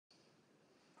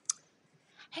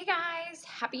Hey guys,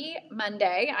 happy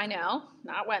Monday. I know,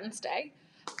 not Wednesday.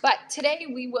 But today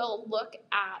we will look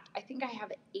at, I think I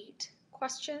have 8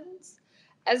 questions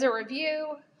as a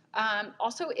review.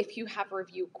 Also, if you have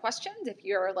review questions, if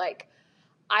you're like,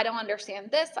 I don't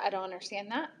understand this, I don't understand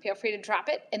that, feel free to drop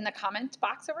it in the comment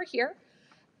box over here.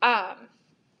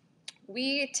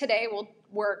 We today will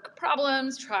work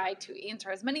problems, try to answer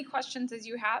as many questions as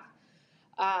you have.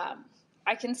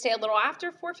 I can stay a little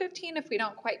after 4:15 if we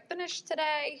don't quite finish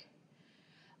today.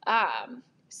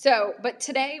 But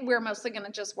today we're mostly going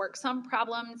to just work some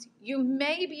problems. You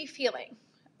may be feeling,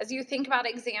 as you think about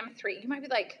exam 3, you might be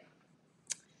like,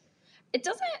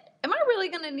 am I really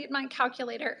going to need my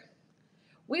calculator?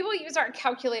 We will use our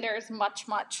calculators much,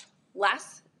 much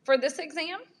less for this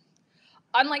exam.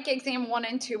 Unlike exam 1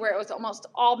 and 2, where it was almost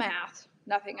all math,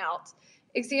 nothing else.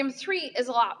 Exam 3 is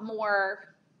a lot more,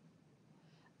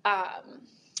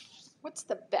 what's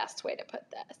the best way to put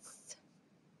this?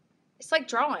 It's like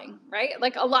drawing, right?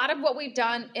 Like a lot of what we've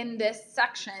done in this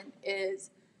section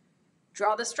is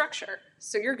draw the structure.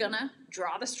 So you're going to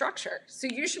draw the structure. So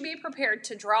you should be prepared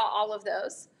to draw all of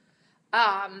those.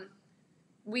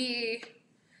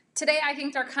 Today I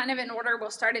think they're kind of in order. We'll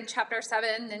start in chapter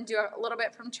 7 and do a little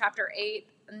bit from chapter 8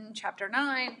 and chapter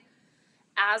 9.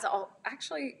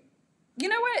 Actually, you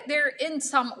know what? They're in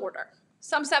some order.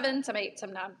 Some 7, some 8,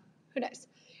 some 9. Who knows?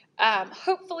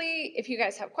 Hopefully, if you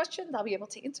guys have questions, I'll be able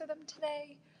to answer them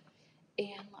today.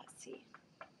 And let's see.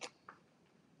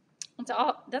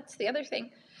 That's the other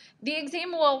thing. The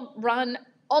exam will run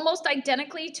almost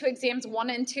identically to exams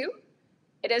 1 and 2.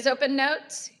 It is open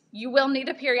notes. You will need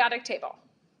a periodic table.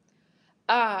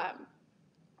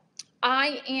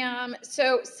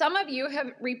 So some of you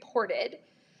have reported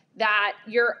that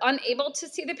you're unable to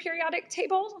see the periodic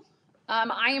table.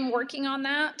 I am working on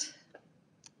that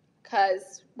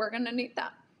because we're going to need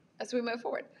that as we move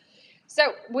forward.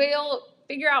 So we'll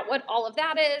figure out what all of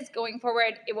that is going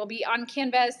forward. It will be on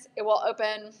Canvas. It will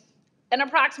open in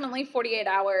approximately 48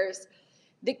 hours.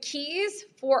 The keys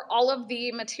for all of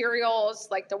the materials,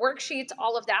 like the worksheets,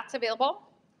 all of that's available.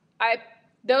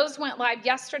 Those went live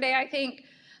yesterday, I think.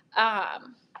 I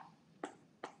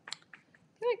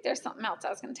feel like there's something else I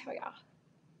was going to tell y'all.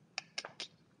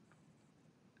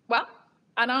 Well,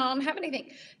 I don't have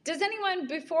anything. Does anyone,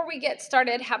 before we get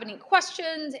started, have any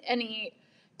questions, any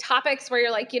topics where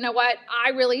you're like, you know what, I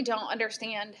really don't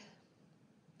understand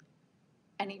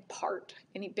any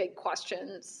big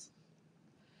questions?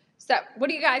 So what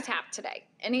do you guys have today?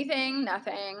 Anything,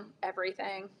 nothing,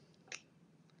 everything?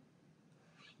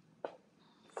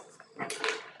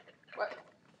 What?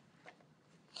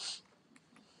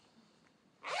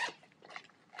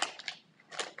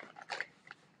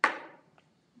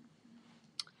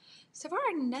 So far,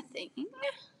 nothing.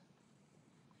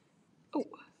 Oh.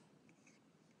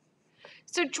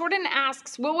 So Jordan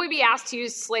asks, will we be asked to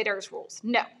use Slater's rules?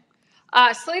 No.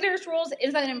 Slater's rules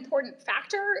is an important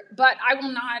factor, but I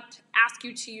will not ask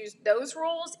you to use those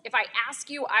rules. If I ask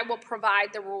you, I will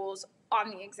provide the rules on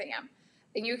the exam.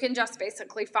 And you can just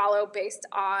basically follow based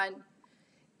on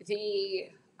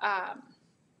the,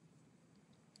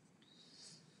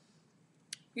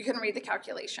 you can read the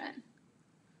calculation.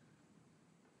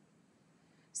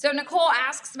 So Nicole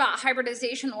asks about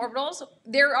hybridization orbitals.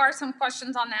 There are some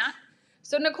questions on that.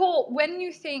 So Nicole, when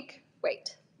you think,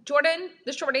 Jordan,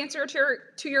 the short answer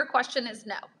to your question is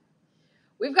no.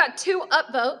 We've got 2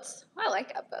 upvotes. I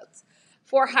like upvotes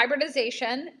for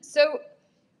hybridization. So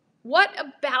what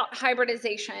about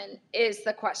hybridization is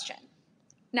the question.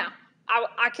 Now,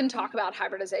 I can talk about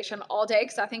hybridization all day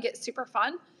because I think it's super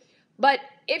fun. But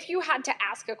if you had to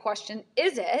ask a question,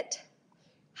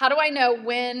 how do I know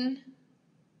when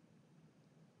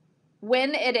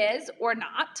it is or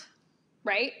not,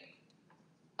 right?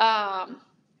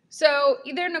 So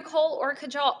either Nicole or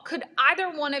Kajal, could either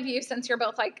one of you, since you're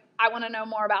both like, I want to know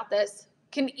more about this,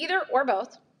 can either or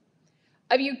both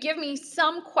of you give me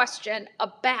some question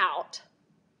about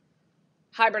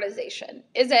hybridization?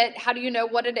 How do you know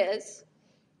what it is?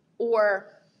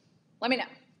 Or let me know.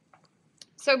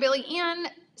 So Billy Ann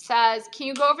says, can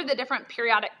you go over the different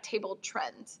periodic table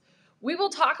trends? We will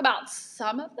talk about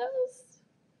some of those.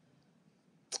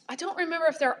 I don't remember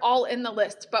if they're all in the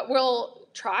list, but we'll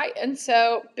try. And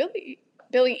so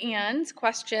Billy Ann's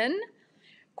question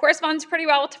corresponds pretty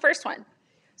well with the first one.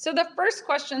 So the first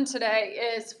question today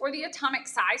is for the atomic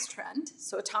size trend,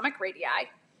 so atomic radii.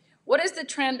 What is the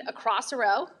trend across a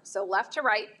row, so left to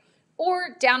right,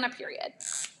 or down a period?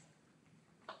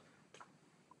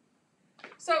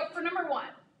 So for number 1,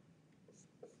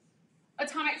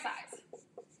 atomic size.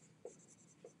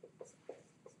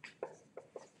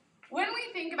 When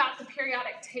we think about the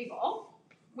periodic table,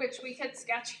 which we could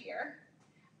sketch here,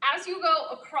 as you go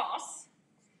across,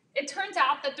 it turns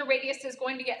out that the radius is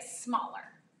going to get smaller.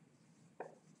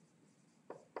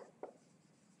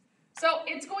 So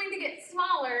it's going to get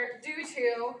smaller due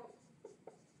to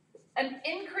an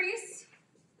increase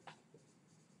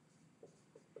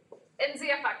in Z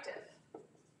effective.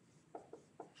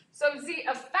 So Z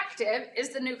effective is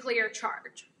the nuclear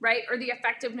charge, right? Or the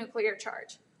effective nuclear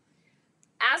charge.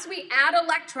 As we add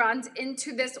electrons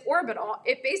into this orbital,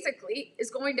 it basically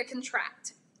is going to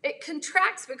contract. It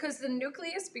contracts because the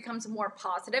nucleus becomes more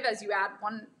positive as you add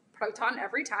one proton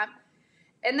every time.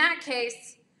 In that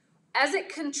case, as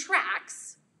it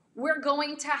contracts, we're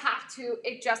going to have to,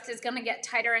 it just is going to get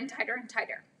tighter and tighter and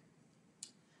tighter.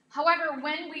 However,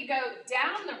 when we go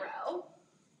down the row,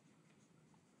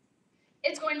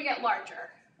 it's going to get larger.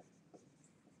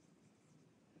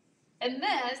 And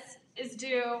this is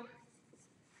due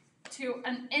to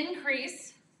an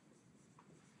increase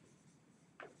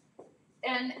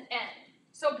in N.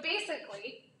 So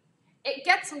basically, it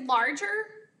gets larger.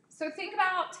 So think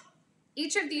about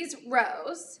each of these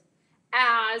rows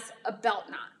as a belt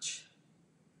notch.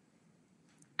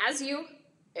 As you,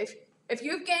 if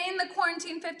you've gained the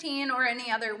quarantine 15 or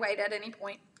any other weight at any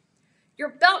point, your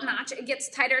belt notch, it gets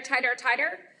tighter, tighter,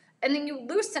 tighter, and then you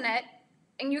loosen it,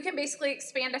 and you can basically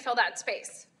expand to fill that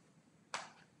space.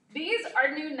 These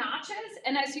are new notches,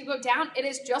 and as you go down, it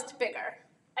is just bigger.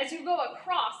 As you go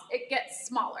across, it gets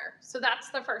smaller. So that's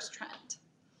the first trend.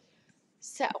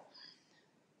 So,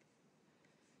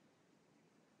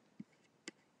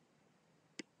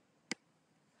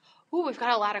 we've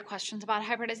got a lot of questions about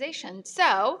hybridization.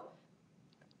 So,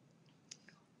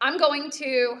 I'm going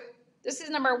to, this is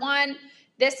number 1.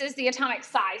 This is the atomic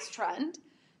size trend.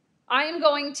 I am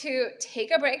going to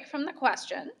take a break from the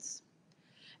questions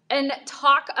and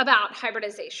talk about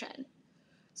hybridization.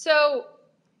 So,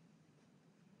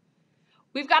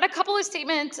 we've got a couple of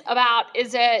statements about,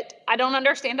 is it, I don't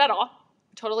understand at all,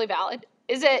 totally valid.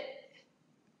 Is it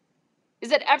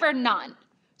ever none?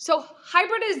 So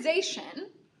hybridization,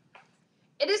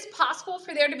 it is possible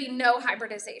for there to be no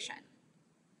hybridization.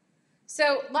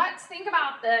 So let's think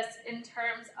about this in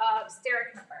terms of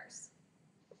steric numbers.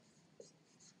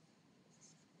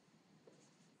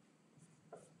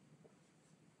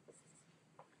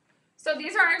 So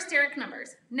these are our steric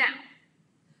numbers. Now,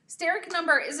 steric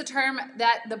number is a term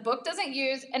that the book doesn't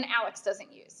use and Alex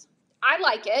doesn't use. I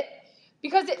like it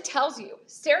because it tells you.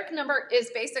 Steric number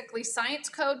is basically science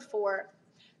code for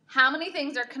how many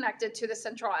things are connected to the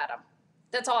central atom.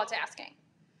 That's all it's asking.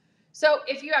 So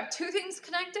if you have 2 things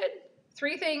connected,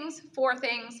 3 things, 4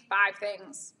 things, 5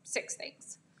 things, 6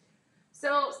 things.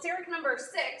 So steric number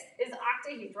 6 is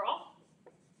octahedral.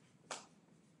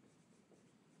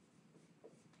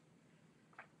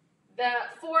 The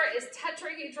 4 is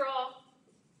tetrahedral.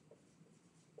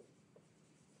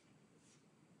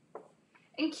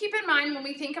 And keep in mind when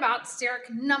we think about steric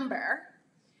number,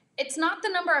 it's not the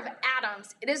number of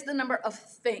atoms, it is the number of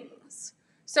things.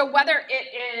 So whether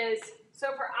it is, so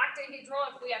for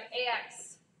octahedral, if we have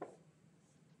AX,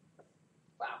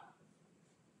 wow.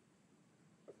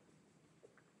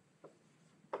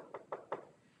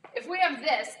 If we have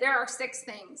this, there are 6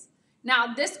 things.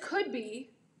 Now this could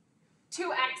be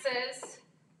 2 X's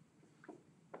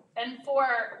and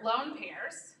 4 lone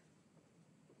pairs,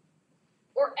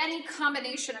 or any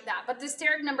combination of that. But the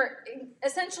steric number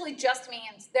essentially just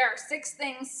means there are 6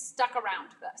 things stuck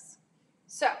around this.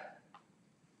 So,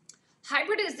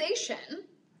 hybridization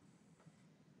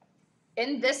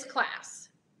in this class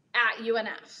at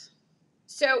UNF.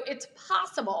 So it's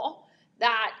possible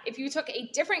that if you took a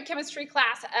different chemistry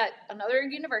class at another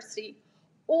university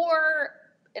or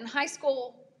in high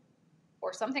school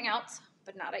or something else,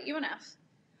 but not at UNF,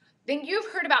 then you've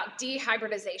heard about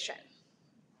dehybridization.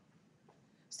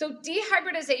 So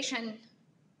dehybridization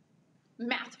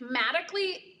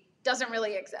mathematically doesn't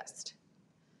really exist.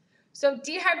 So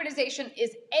dehybridization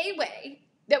is a way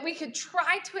that we could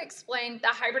try to explain the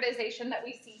hybridization that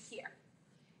we see here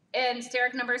in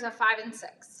steric numbers of 5 and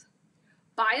 6.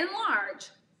 By and large,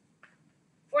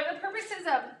 for the purposes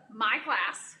of my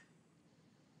class,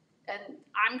 and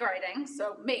I'm grading,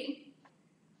 so me,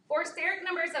 for steric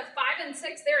numbers of 5 and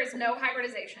 6, there is no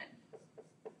hybridization.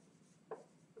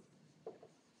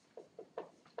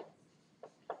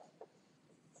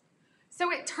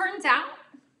 So it turns out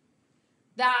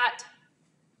that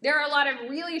there are a lot of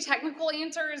really technical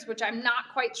answers, which I'm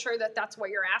not quite sure that that's what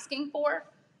you're asking for.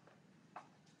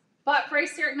 But for a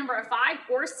steric number of 5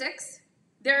 or 6,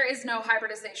 there is no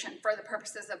hybridization for the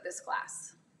purposes of this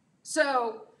class.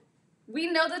 So we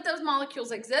know that those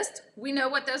molecules exist. We know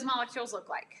what those molecules look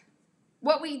like.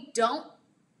 What we don't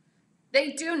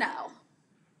they do know,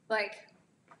 like,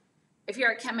 if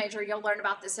you're a chem major, you'll learn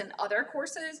about this in other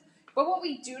courses. But what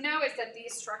we do know is that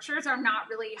these structures are not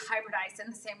really hybridized in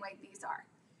the same way these are.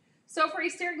 So for a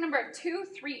steric number of 2,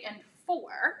 3, and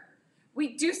 4,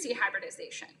 we do see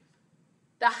hybridization.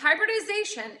 The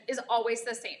hybridization is always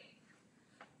the same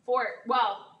for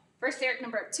steric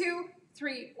number of 2,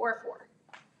 3, or 4.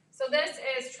 So this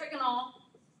is trigonal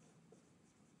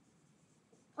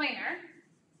planar,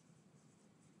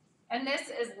 and this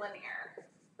is linear.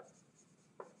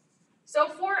 So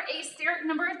for a steric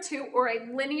number of 2 or a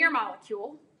linear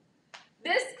molecule,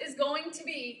 this is going to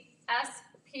be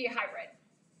sp hybrid.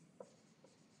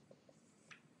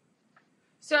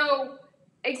 So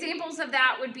examples of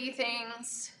that would be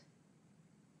things,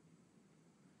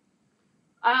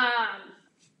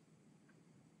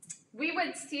 we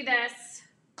would see this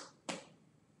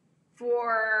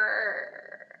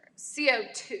for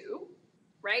CO2,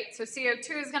 right? So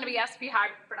CO2 is going to be sp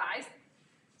hybridized.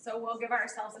 So we'll give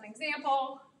ourselves an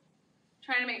example,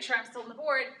 trying to make sure I'm still on the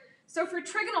board. So for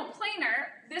trigonal planar,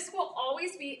 this will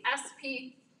always be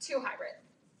sp2 hybrid.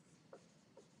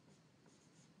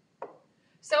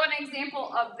 So an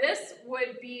example of this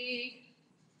would be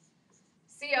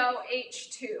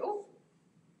COH2.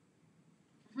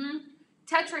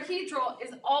 Tetrahedral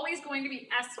is always going to be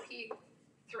sp3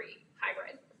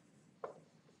 hybrid.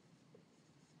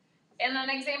 And an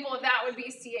example of that would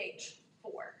be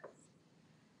CH4.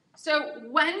 So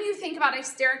when you think about a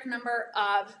steric number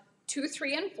of 2,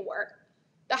 3, and 4,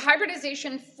 the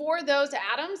hybridization for those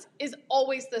atoms is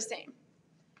always the same.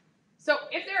 So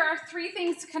if there are 3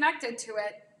 things connected to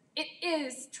it, it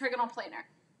is trigonal planar.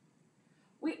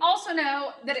 We also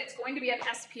know that it's going to be an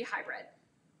sp hybrid.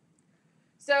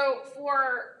 So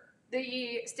for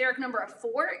the steric number of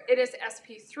 4, it is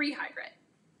sp3 hybrid.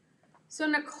 So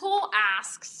Nicole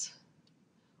asks,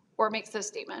 or makes this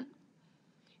statement,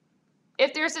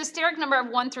 if there's a steric number of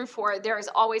 1 through 4, there is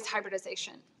always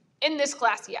hybridization. In this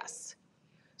class, yes.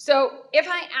 So if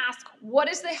I ask, what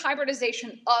is the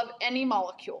hybridization of any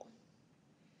molecule?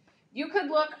 You could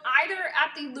look either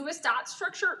at the Lewis dot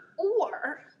structure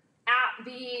or at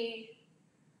the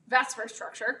Vesper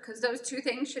structure, because those 2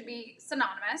 things should be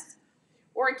synonymous,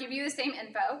 or give you the same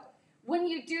info. When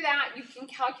you do that, you can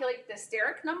calculate the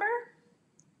steric number,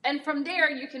 and from there,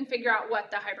 you can figure out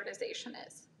what the hybridization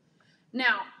is.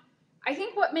 Now, I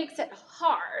think what makes it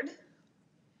hard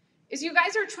is you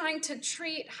guys are trying to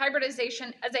treat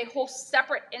hybridization as a whole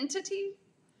separate entity.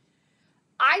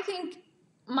 I think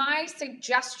my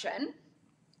suggestion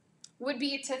would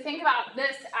be to think about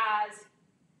this as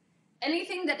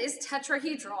anything that is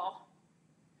tetrahedral,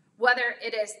 whether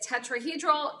it is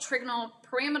tetrahedral, trigonal,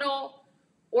 pyramidal,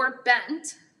 or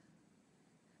bent,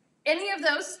 any of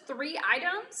those 3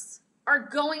 items are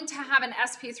going to have an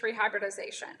sp3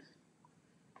 hybridization.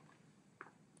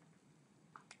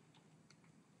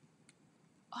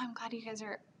 Oh, I'm glad you guys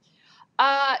are.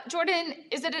 Jordan,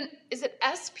 is it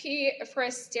sp for a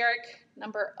steric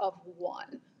number of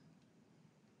 1?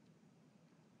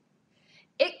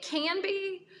 It can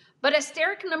be, but a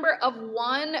steric number of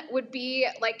 1 would be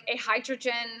like a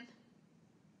hydrogen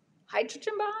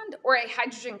bond or a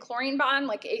hydrogen chlorine bond,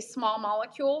 like a small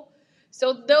molecule.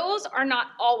 So those are not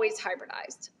always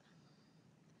hybridized.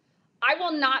 I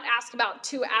will not ask about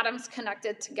 2 atoms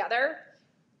connected together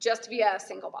just via a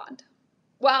single bond.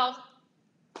 Well,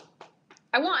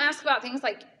 I won't ask about things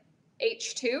like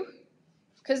H2,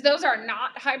 because those are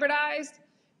not hybridized.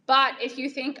 But if you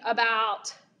think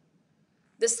about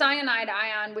the cyanide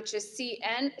ion, which is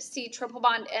CN, C triple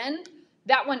bond N,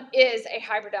 that one is a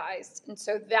hybridized, and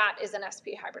so that is an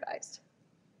sp hybridized.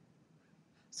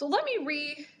 So let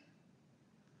me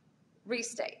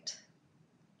restate,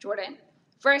 Jordan.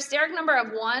 For a steric number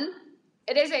of 1,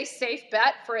 it is a safe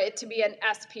bet for it to be an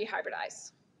sp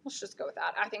hybridized. Let's just go with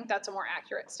that. I think that's a more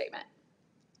accurate statement.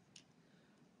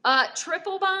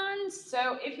 Triple bonds,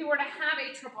 so if you were to have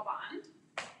a triple bond,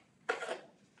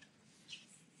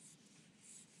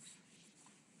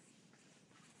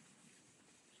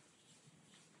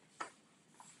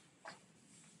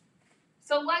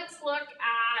 so let's look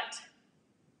at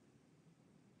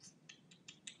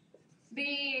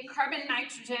the carbon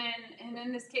nitrogen, and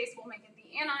in this case we'll make it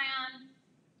the anion.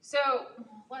 So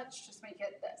let's just make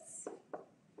it this.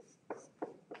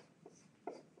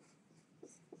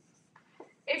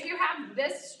 If you have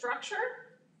this structure,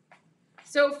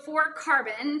 so for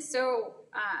carbon, so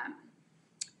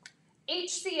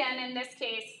HCN in this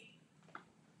case,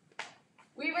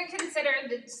 we would consider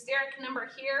the steric number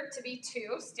here to be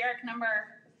 2, steric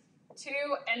number 2,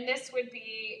 and this would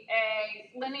be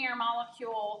a linear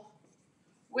molecule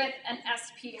with an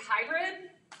sp hybrid.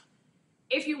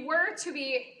 if you were to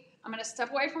be, I'm going to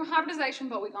step away from hybridization,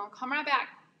 but we're going to come right back.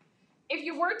 If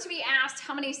you were to be asked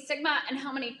how many sigma and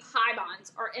how many pi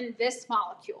bonds are in this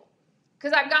molecule,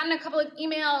 because I've gotten a couple of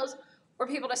emails for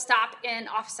people to stop in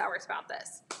office hours about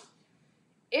this.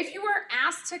 If you were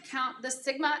asked to count the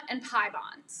sigma and pi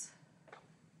bonds,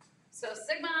 so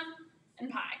sigma and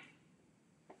pi,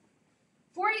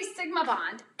 for a sigma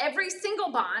bond, every single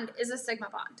bond is a sigma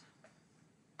bond.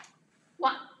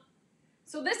 1.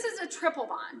 So this is a triple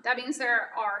bond. That means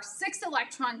there are 6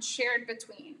 electrons shared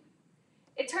between.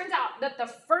 It turns out that the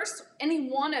first, any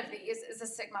one of these is a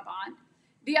sigma bond.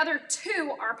 The other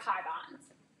 2 are pi bonds.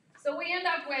 So we end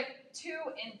up with 2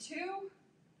 and 2,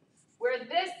 where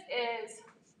this is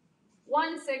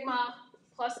 1 sigma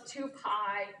plus 2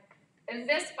 pi, and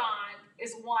this bond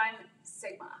is 1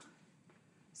 sigma.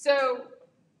 So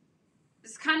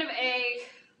it's kind of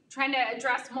trying to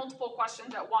address multiple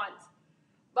questions at once.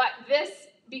 But this,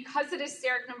 because it is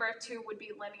steric number of 2, would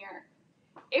be linear.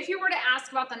 If you were to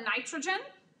ask about the nitrogen,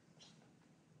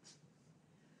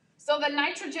 so the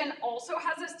nitrogen also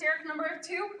has a steric number of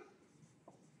 2,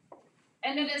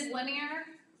 and it is linear,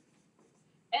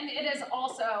 and it is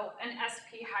also an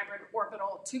sp hybrid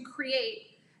orbital to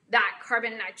create that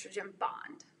carbon-nitrogen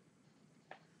bond.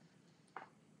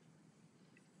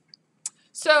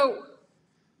 So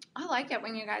I like it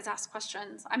when you guys ask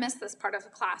questions. I miss this part of the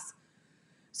class.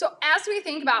 So as we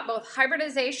think about both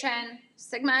hybridization,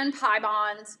 sigma and pi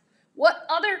bonds, what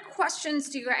other questions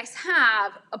do you guys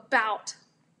have about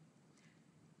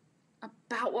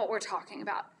what we're talking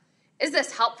about? Is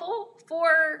this helpful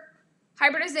for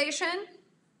hybridization?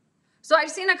 So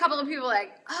I've seen a couple of people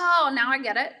like, oh, now I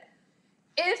get it.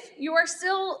 If you are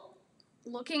still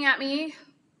looking at me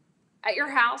at your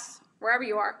house, wherever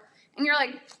you are, and you're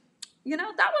like, you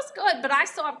know, that was good, but I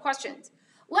still have questions.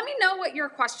 Let me know what your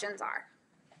questions are.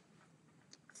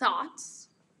 Thoughts?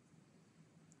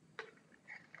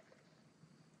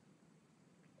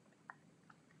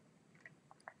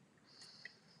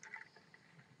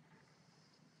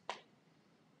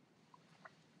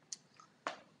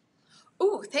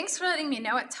 Ooh, thanks for letting me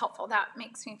know it's helpful. That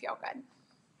makes me feel good.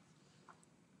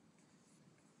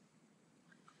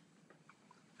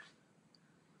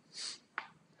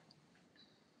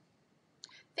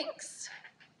 Thanks.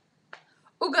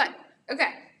 Oh, good.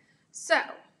 Okay. So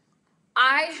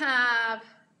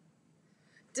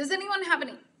does anyone have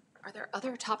are there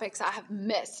other topics I have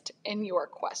missed in your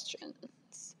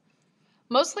questions?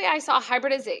 Mostly I saw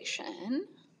hybridization.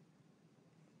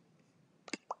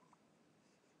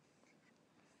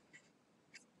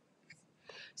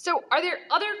 So are there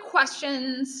other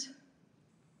questions?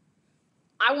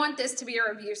 I want this to be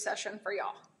a review session for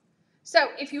y'all. So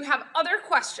if you have other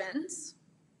questions,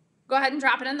 go ahead and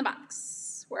drop it in the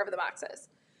box, wherever the box is.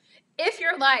 If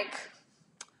you're like,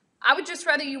 I would just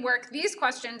rather you work these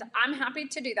questions, I'm happy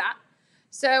to do that.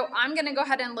 So I'm going to go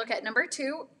ahead and look at number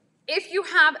 2. If you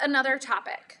have another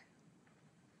topic,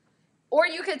 or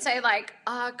you could say like,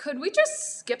 could we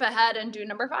just skip ahead and do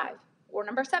number 5 or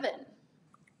number 7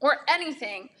 or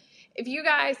anything? If you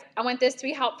guys, I want this to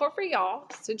be helpful for y'all,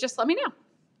 so just let me know.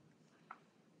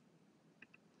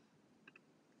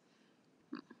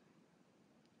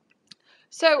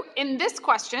 So in this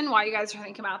question, while you guys are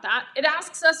thinking about that, it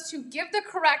asks us to give the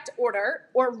correct order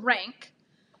or rank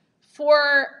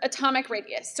for atomic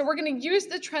radius. So we're going to use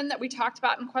the trend that we talked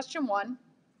about in question 1.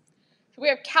 So we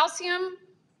have calcium,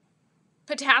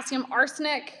 potassium,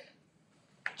 arsenic,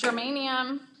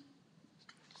 germanium,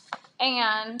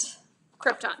 and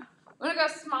krypton. I'm going to go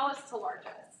smallest to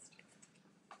largest.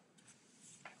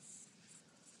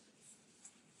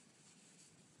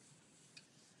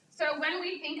 So when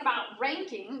we think about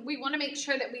ranking, we want to make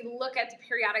sure that we look at the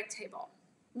periodic table.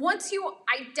 Once you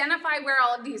identify where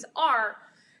all of these are,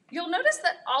 you'll notice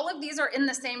that all of these are in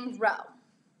the same row.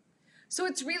 So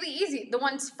it's really easy. The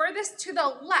ones furthest to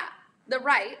the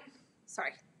right,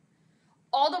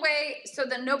 all the way, so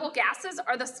the noble gases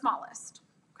are the smallest,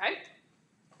 okay?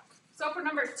 So for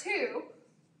number 2,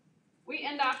 we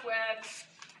end up with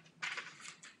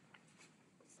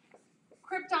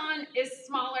krypton is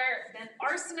smaller than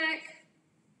arsenic,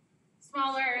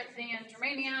 smaller than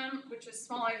germanium, which is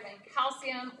smaller than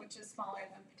calcium, which is smaller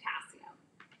than potassium.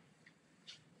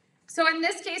 So in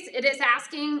this case, it is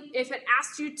asking, if it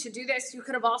asked you to do this, you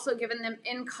could have also given them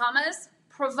in commas,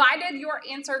 provided your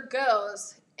answer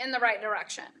goes in the right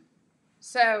direction.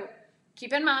 So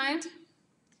keep in mind,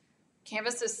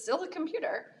 Canvas is still a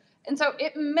computer, and so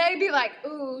it may be like,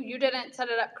 ooh, you didn't set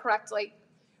it up correctly.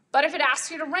 But if it asks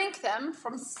you to rank them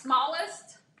from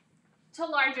smallest to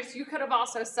largest, you could have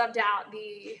also subbed out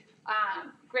the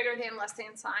greater than, less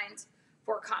than signs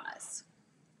for commas.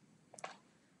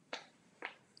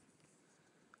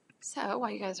 So while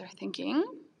you guys are thinking,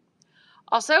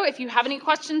 also, if you have any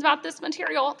questions about this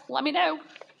material, let me know.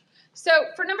 So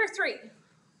for number 3,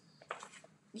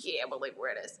 yeah, we'll leave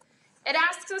where it is. It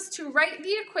asks us to write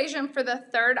the equation for the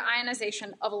third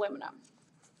ionization of aluminum.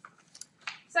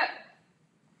 So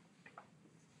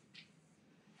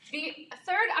the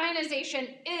third ionization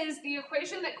is the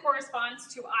equation that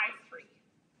corresponds to I3.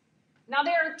 Now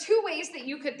there are 2 ways that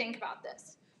you could think about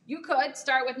this. You could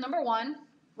start with number 1,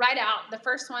 write out the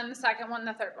first one, the second one,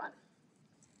 the third one.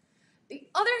 The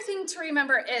other thing to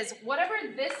remember is whatever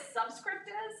this subscript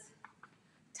is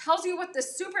tells you what the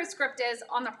superscript is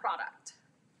on the product.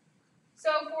 So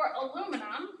for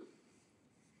aluminum,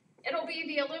 it'll be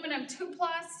the aluminum 2+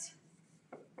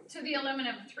 to the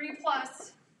aluminum 3+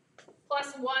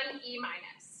 plus 1E-.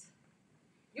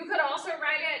 You could also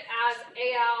write it as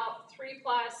Al 3+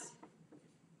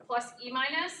 plus E-.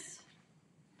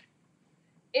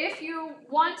 If you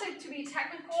want it to be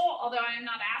technical, although I am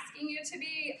not asking you to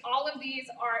be, all of these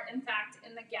are in fact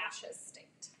in the gaseous state.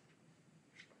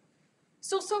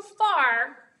 So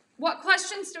far, what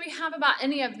questions do we have about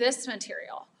any of this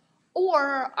material?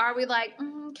 Or are we like,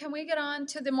 can we get on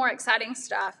to the more exciting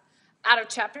stuff out of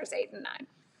chapters 8 and 9?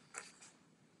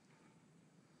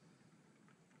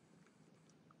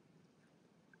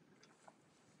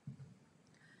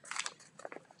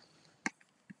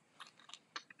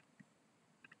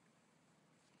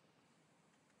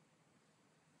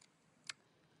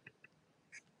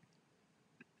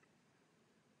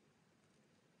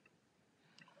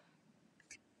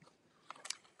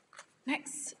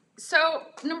 Next. So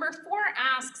number 4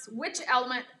 asks which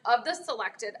element of the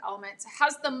selected elements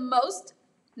has the most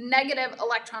negative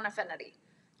electron affinity.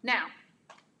 Now,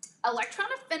 electron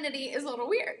affinity is a little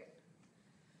weird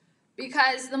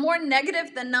because the more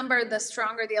negative the number, the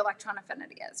stronger the electron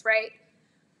affinity is, right?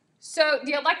 So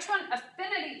the electron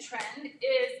affinity trend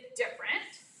is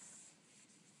different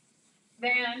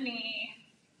than the,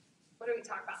 what do we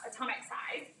talk about, atomic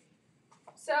size.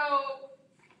 So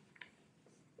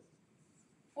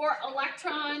for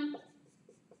electron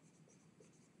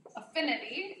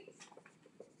affinity,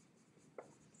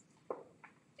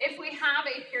 if we have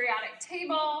a periodic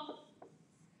table,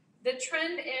 the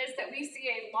trend is that we see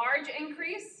a large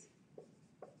increase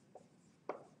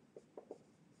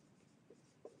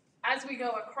as we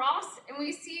go across, and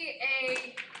we see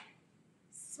a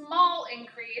small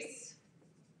increase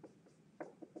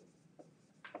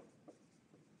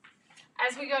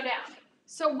as we go down.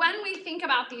 So when we think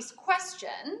about these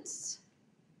questions,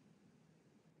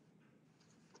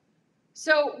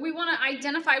 so we want to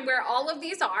identify where all of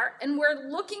these are, and we're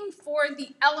looking for the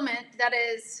element that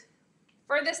is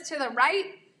furthest to the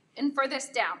right and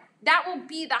furthest down. That will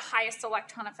be the highest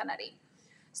electron affinity.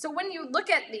 So when you look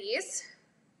at these,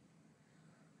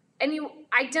 and you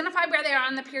identify where they are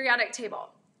on the periodic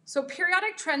table. So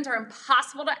periodic trends are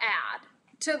impossible to add,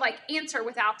 to answer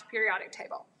without the periodic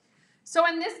table. So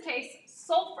in this case,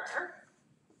 sulfur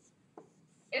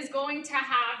is going to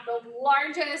have the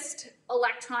largest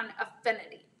electron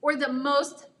affinity, or the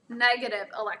most negative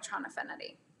electron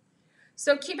affinity.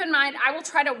 So keep in mind, I will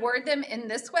try to word them in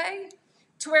this way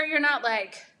to where you're not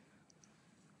like,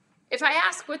 if I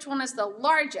ask which one is the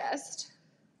largest,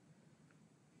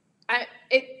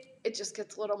 it just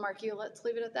gets a little murky. Let's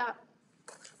leave it at that.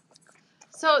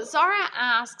 So Zara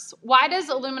asks, why does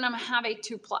aluminum have a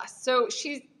 2+? So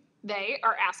they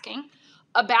are asking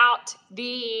about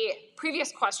the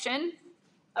previous question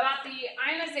about the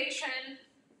ionization,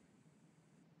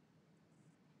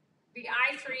 the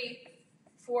I3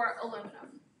 for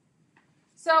aluminum.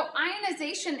 So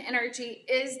ionization energy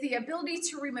is the ability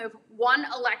to remove one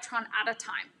electron at a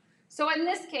time. So in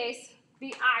this case,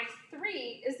 the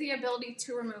I3 is the ability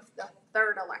to remove the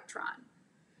third electron.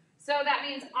 So that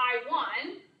means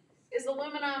I1 is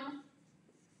aluminum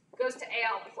goes to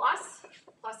Al plus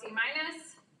E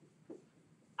minus.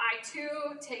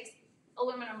 I2 takes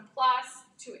aluminum plus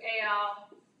to Al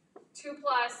 2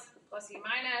 plus E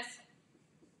minus.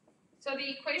 So the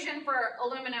equation for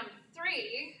aluminum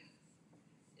 3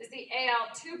 is the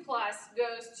Al 2 plus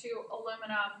goes to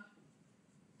aluminum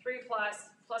 3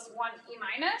 plus 1 E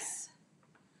minus.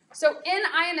 So in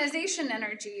ionization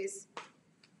energies,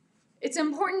 it's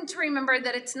important to remember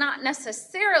that it's not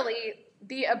necessarily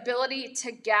the ability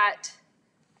to get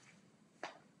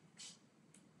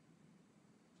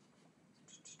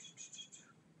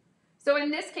so in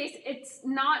this case, it's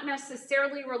not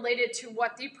necessarily related to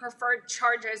what the preferred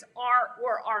charges are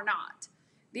or are not.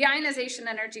 The ionization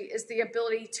energy is the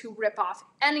ability to rip off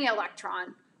any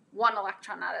electron, one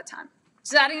electron at a time.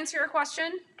 Does that answer your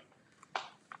question?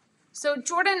 So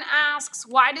Jordan asks,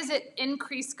 why does it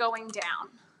increase going down?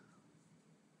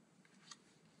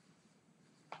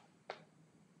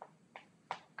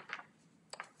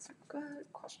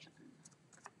 Good question.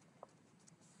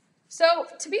 So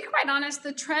to be quite honest,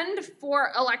 the trend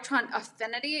for electron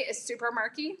affinity is super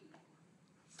murky,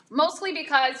 mostly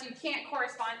because you can't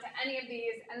correspond to any of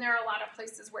these, and there are a lot of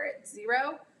places where it's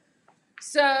 0.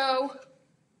 So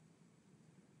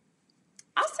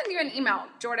I'll send you an email,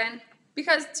 Jordan,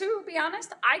 because to be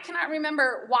honest, I cannot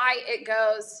remember why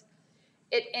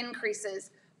it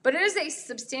increases, but it is a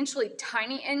substantially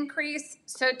tiny increase.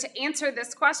 So to answer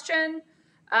this question,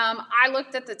 I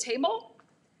looked at the table.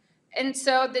 And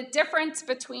so the difference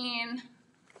between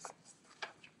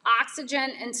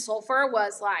oxygen and sulfur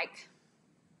was like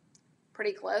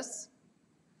pretty close.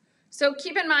 So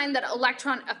keep in mind that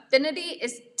electron affinity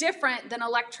is different than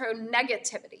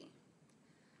electronegativity.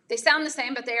 They sound the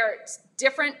same, but they are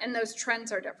different, and those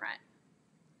trends are different.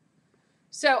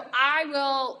 So I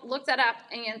will look that up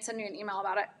and send you an email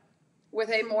about it with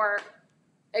a more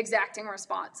exacting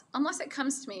response, unless it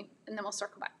comes to me, and then we'll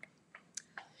circle back.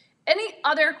 Any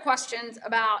other questions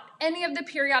about any of the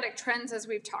periodic trends as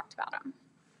we've talked about them?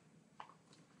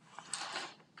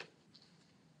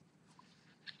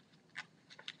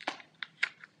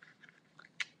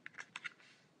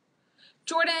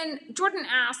 Jordan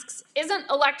asks, isn't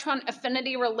electron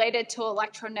affinity related to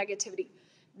electronegativity?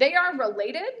 They are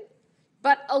related,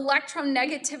 but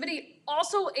electronegativity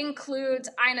also includes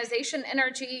ionization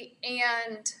energy,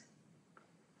 and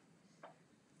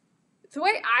the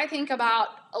way I think about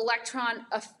electron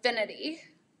affinity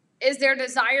is their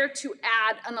desire to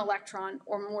add an electron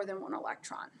or more than one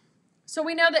electron. So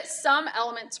we know that some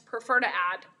elements prefer to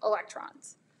add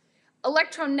electrons.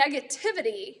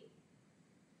 Electronegativity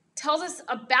tells us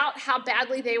about how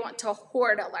badly they want to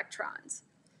hoard electrons.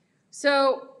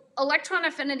 So electron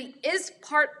affinity is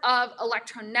part of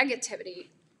electronegativity,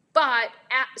 but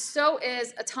so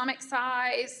is atomic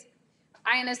size,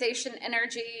 ionization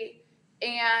energy,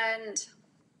 and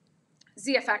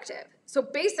Z effective. So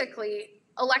basically,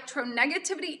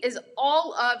 electronegativity is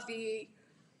all of the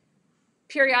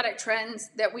periodic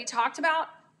trends that we talked about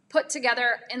put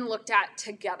together and looked at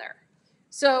together.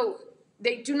 So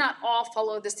they do not all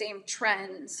follow the same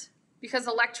trends, because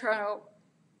the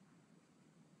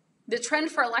trend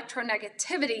for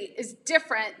electronegativity is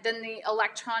different than the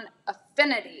electron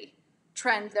affinity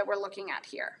trend that we're looking at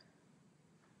here.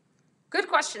 Good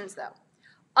questions, though.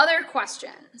 Other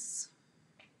questions?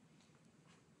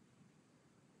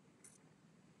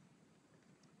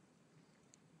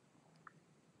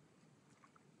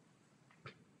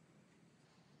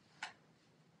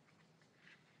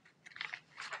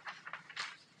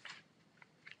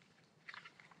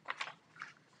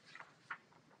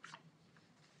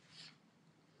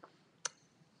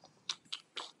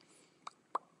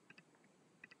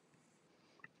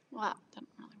 Wow, that didn't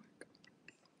really work.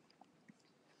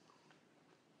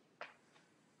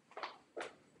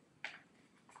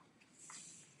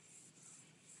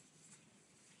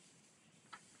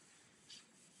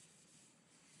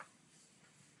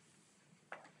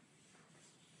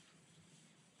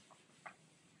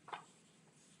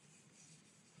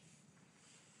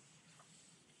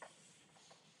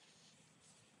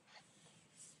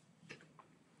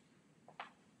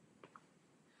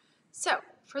 So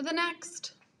for the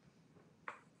next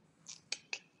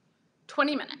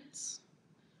 20 minutes,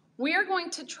 we are going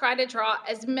to try to draw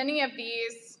as many of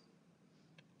these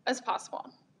as possible.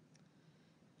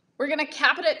 We're going to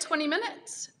cap it at 20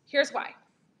 minutes. Here's why.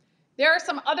 There are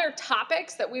some other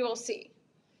topics that we will see.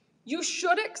 You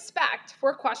should expect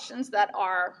for questions that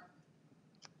are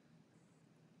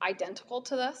identical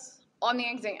to this on the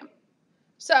exam.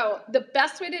 So the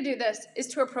best way to do this is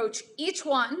to approach each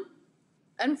one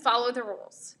and follow the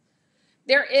rules.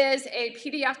 There is a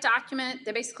PDF document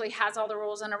that basically has all the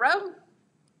rules in a row.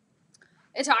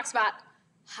 It talks about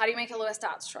how do you make a Lewis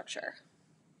dot structure?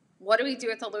 What do we do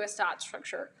with the Lewis dot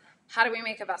structure? How do we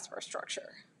make a VSEPR structure?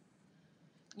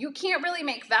 You can't really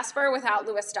make VSEPR without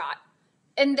Lewis dot.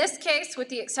 In this case, with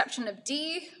the exception of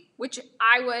D, which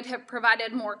I would have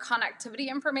provided more connectivity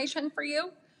information for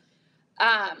you,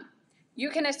 you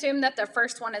can assume that the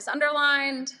first one is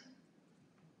underlined.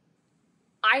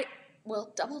 I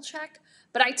will double check,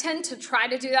 but I tend to try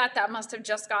to do that. That must have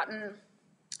just gotten,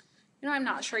 I'm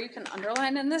not sure you can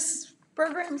underline in this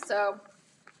program, so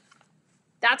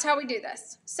that's how we do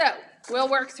this. So we'll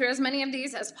work through as many of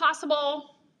these as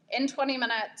possible in 20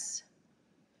 minutes.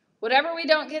 Whatever we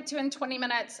don't get to in 20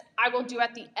 minutes, I will do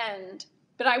at the end,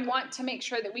 but I want to make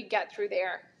sure that we get through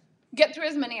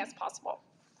as many as possible.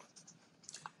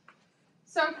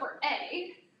 So for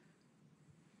A,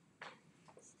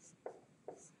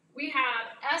 we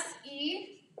have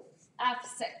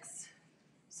SEF6.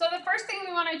 So the first thing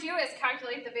we want to do is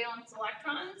calculate the valence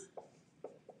electrons.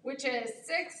 which is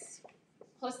 6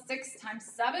 plus 6 times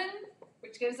 7,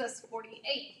 which gives us 48.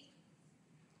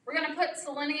 We're going to put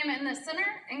selenium in the center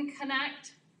and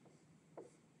connect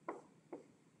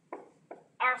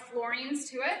our fluorines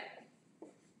to it.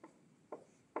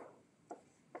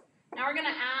 Now we're going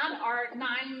to add our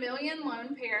 9 million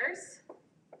lone pairs.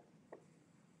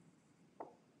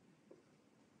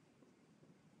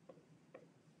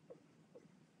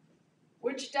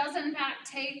 Which does in fact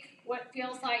take what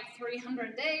feels like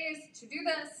 300 days to do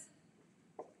this,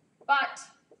 but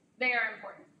they are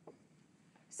important.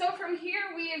 So from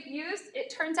here we have used, it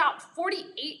turns out,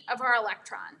 48 of our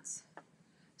electrons.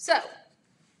 So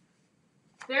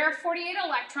there are 48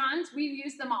 electrons, we've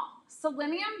used them all.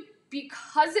 Selenium,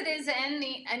 because it is in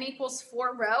the n equals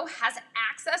 4 row, has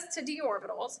access to d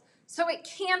orbitals, so it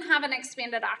can have an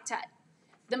expanded octet.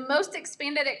 The most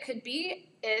expanded it could be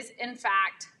is, in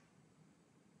fact,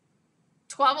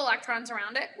 12 electrons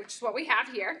around it, which is what we have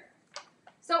here.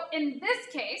 So in this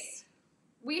case,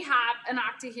 we have an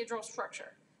octahedral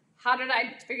structure. How did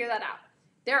I figure that out?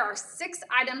 There are 6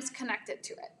 items connected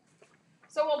to it.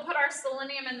 So we'll put our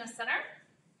selenium in the center.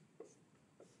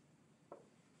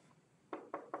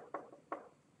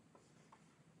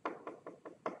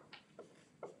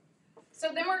 So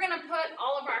then we're going to put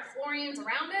all of our fluorines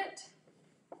around it.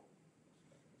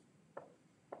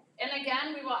 And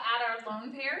again, we will add our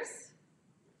lone pairs.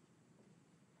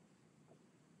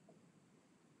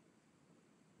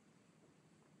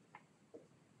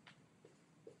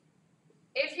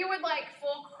 If you would like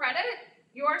full credit,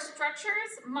 your structures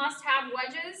must have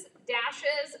wedges,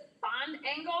 dashes, bond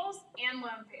angles, and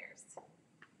lone pairs.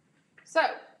 So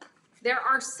there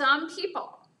are some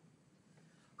people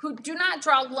who do not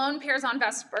draw lone pairs on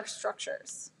VSEPR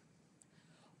structures.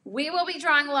 We will be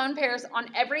drawing lone pairs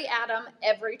on every atom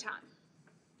every time.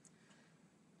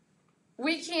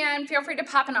 We can, feel free to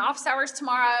pop in office hours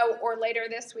tomorrow or later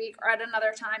this week or at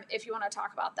another time if you want to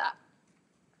talk about that.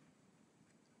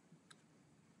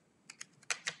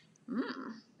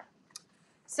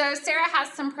 So Sarah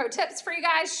has some pro tips for you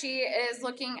guys. She is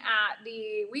looking at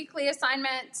the weekly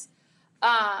assignments.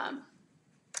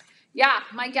 Yeah,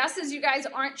 my guess is you guys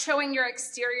aren't showing your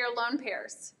exterior lone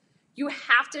pairs. You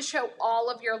have to show all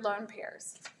of your lone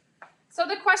pairs. So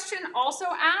the question also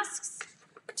asks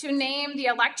to name the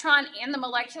electron and the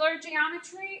molecular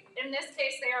geometry. In this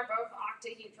case, they are both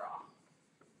octahedral.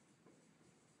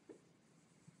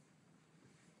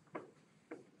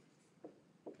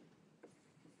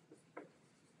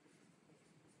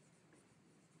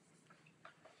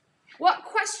 What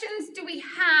questions do we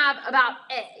have about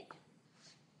A?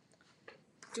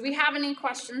 Do we have any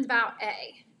questions about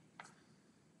A?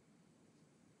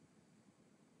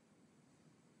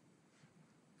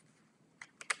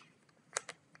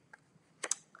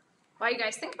 While you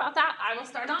guys think about that, I will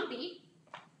start on B.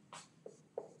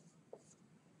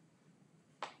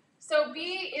 So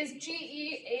B is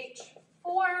GeH4.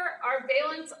 Our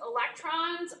valence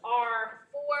electrons are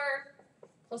 4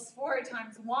 plus 4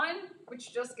 times 1,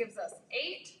 which just gives us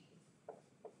 8.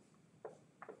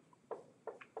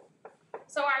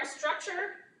 So our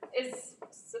structure is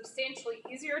substantially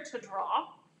easier to draw.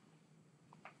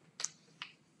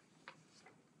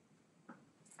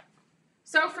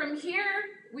 So from here,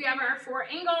 we have our 4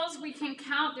 angles. We can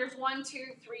count, there's 1, 2,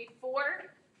 3, 4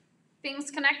 things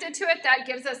connected to it. That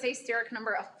gives us a steric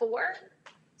number of 4.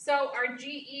 So our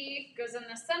GE goes in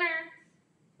the center.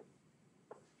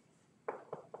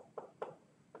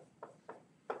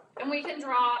 And we can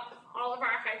draw all of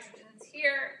our hydrogens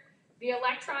here. The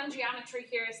electron geometry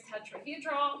here is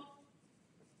tetrahedral.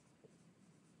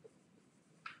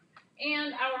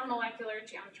 And our molecular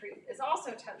geometry is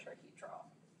also tetrahedral.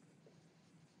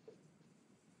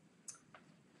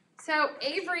 So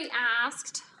Avery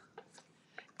asked,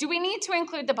 do we need to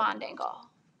include the bond angle?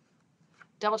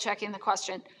 Double checking the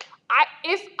question.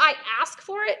 If I ask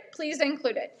for it, please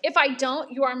include it. If I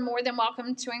don't, you are more than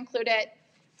welcome to include it.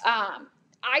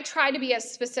 I try to be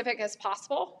as specific as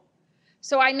possible.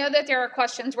 So I know that there are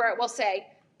questions where it will say,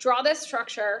 draw this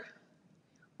structure,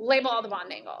 label all the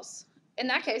bond angles. In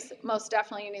that case, most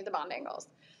definitely you need the bond angles.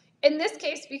 In this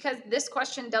case, because this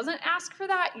question doesn't ask for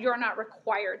that, you're not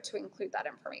required to include that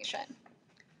information.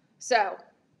 So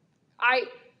I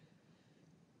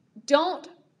don't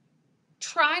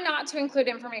try not to include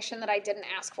information that I didn't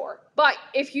ask for. But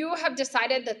if you have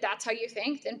decided that that's how you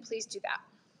think, then please do that.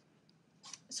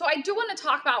 So I do want to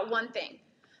talk about one thing.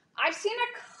 I've seen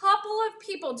a couple of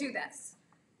people do this,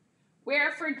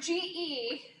 where for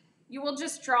GE, you will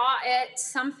just draw it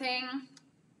something,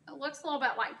 it looks a little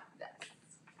bit like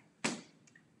this.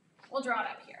 We'll draw it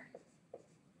up here.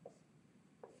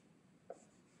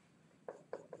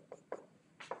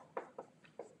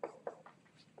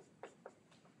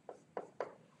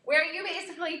 where you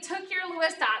basically took your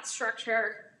Lewis dot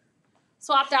structure,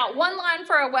 swapped out one line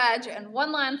for a wedge and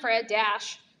one line for a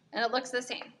dash, and it looks the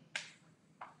same.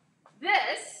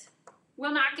 This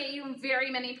will not get you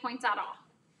very many points at all,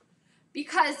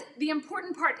 because the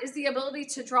important part is the ability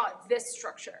to draw this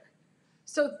structure.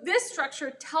 So this structure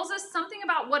tells us something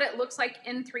about what it looks like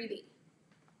in 3D.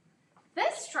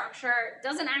 This structure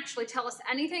doesn't actually tell us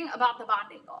anything about the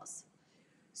bond angles.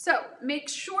 So make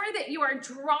sure that you are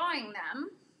drawing them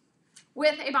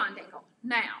with a bond angle.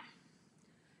 Now,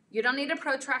 you don't need a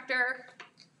protractor.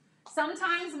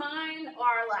 Sometimes mine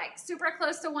are like super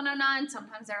close to 109.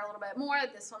 Sometimes they're a little bit more.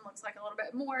 This one looks like a little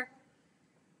bit more.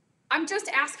 I'm just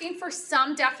asking for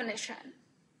some definition.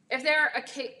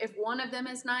 If one of them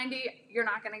is 90, you're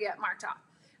not going to get marked off.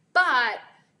 But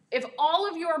if all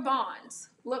of your bonds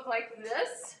look like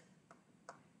this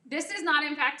is not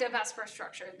in fact a VSEPR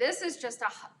structure. This is just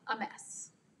a mess.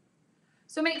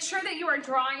 So make sure that you are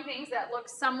drawing things that look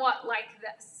somewhat like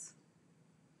this.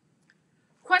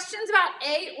 Questions about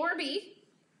A or B?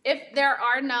 If there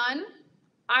are none,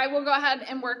 I will go ahead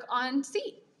and work on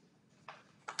C.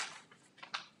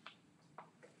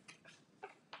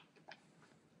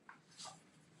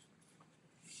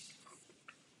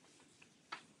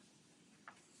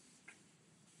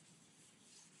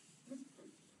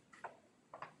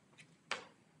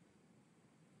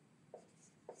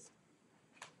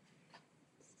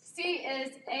 C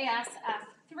is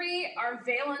ASF3. Our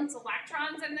valence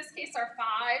electrons in this case are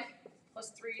 5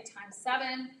 plus 3 times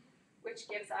 7, which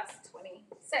gives us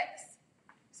 26.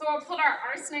 So we'll put our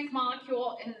arsenic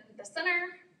molecule in the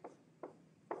center,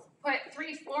 put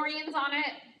 3 fluorines on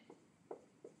it.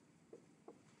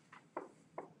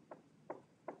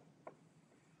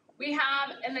 We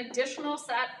have an additional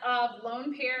set of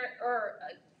lone pair,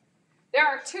 there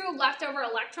are 2 leftover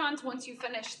electrons once you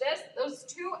finish this. Those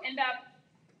 2 end up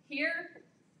here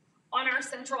on our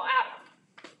central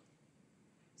atom.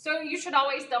 So you should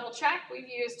always double check. We've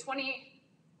used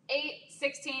 28,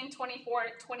 16, 24,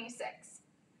 26.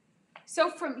 So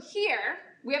from here,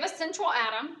 we have a central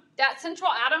atom. That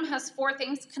central atom has 4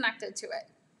 things connected to it.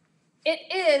 It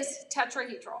is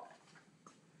tetrahedral.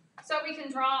 So we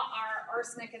can draw our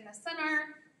arsenic in the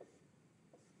center.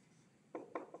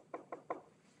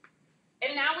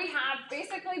 And now we have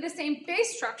basically the same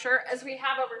base structure as we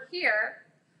have over here,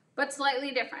 but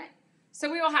slightly different. So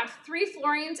we will have 3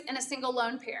 fluorines and a single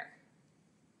lone pair.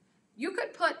 You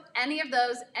could put any of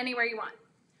those anywhere you want.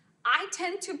 I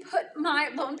tend to put my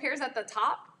lone pairs at the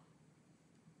top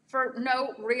for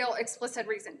no real explicit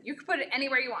reason. You could put it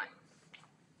anywhere you want.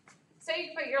 Say you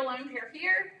put your lone pair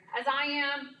here, as I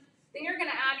am, then you're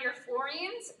gonna add your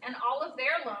fluorines and all of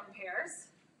their lone pairs.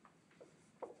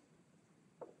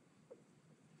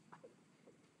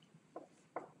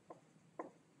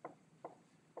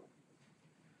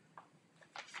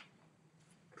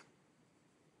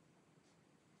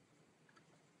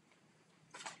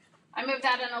 I moved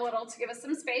that in a little to give us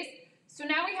some space. So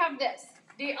now we have this.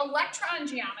 The electron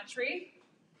geometry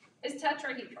is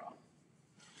tetrahedral.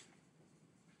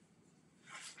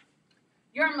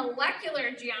 Your molecular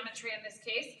geometry in this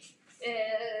case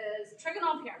is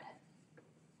trigonal pyramid.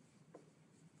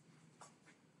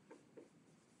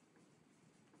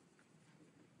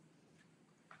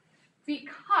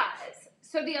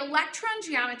 So the electron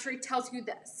geometry tells you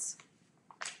this.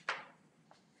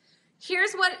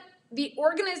 Here's what the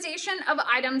organization of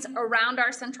items around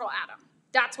our central atom.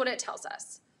 That's what it tells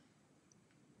us.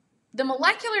 The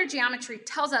molecular geometry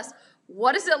tells us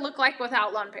what does it look like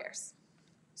without lone pairs.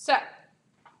 So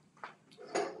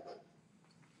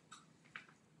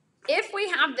if we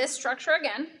have this structure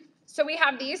again, so we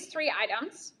have these 3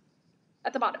 items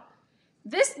at the bottom.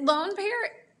 This lone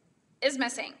pair is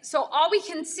missing. So all we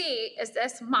can see is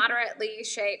this moderately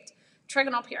shaped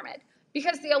trigonal pyramid,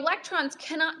 because the electrons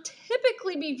cannot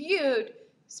typically be viewed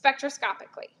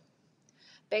spectroscopically.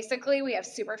 Basically, we have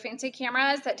super fancy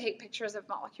cameras that take pictures of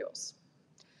molecules.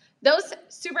 Those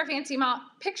super fancy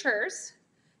pictures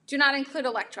do not include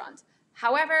electrons.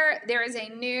 However, there is a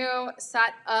new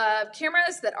set of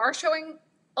cameras that are showing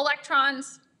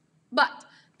electrons, but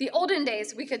the olden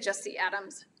days, we could just see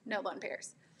atoms, no lone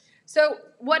pairs. So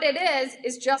what it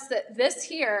is just that this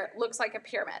here looks like a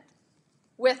pyramid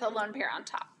with a lone pair on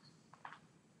top.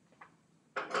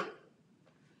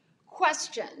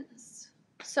 Questions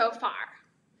so far?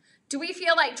 Do we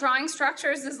feel like drawing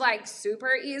structures is like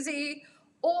super easy?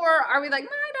 Or are we like, no,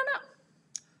 I don't know.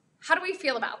 How do we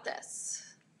feel about this?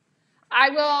 I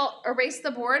will erase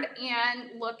the board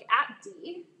and look at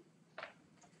D.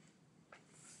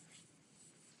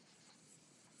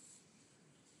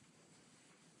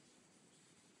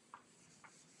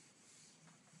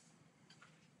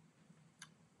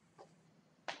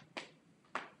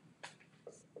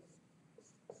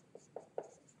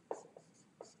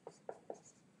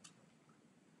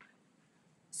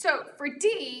 So for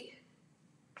D,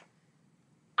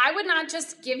 I would not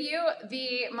just give you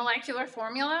the molecular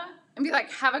formula and be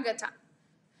like, have a good time.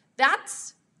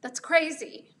 That's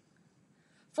crazy.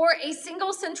 For a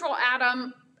single central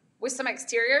atom with some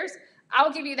exteriors,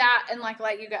 I'll give you that and like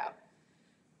let you go.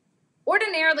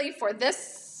 Ordinarily for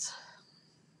this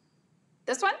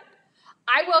one,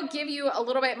 I will give you a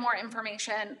little bit more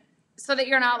information so that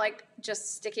you're not like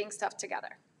just sticking stuff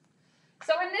together.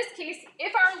 So in this case,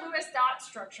 if our Lewis dot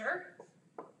structure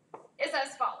is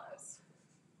as follows.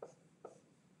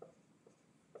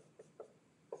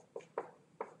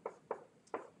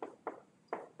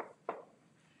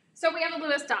 So we have a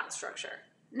Lewis dot structure.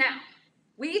 Now,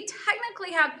 we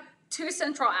technically have two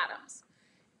central atoms.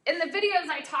 In the videos,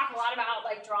 I talk a lot about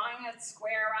like drawing a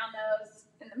square around those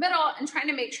in the middle and trying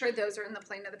to make sure those are in the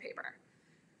plane of the paper.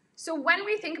 So when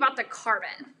we think about the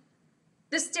carbon,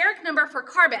 the steric number for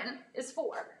carbon is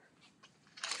 4.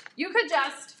 You could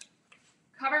just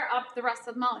cover up the rest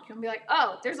of the molecule and be like,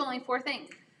 oh, there's only 4 things.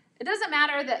 It doesn't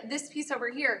matter that this piece over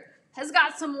here has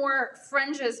got some more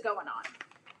fringes going on.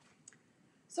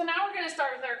 So now we're going to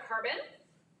start with our carbon.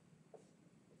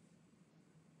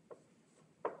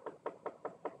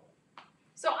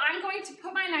 So I'm going to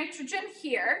put my nitrogen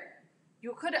here.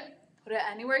 You could put it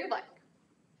anywhere you like.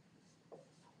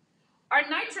 Our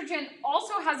nitrogen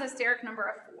also has a steric number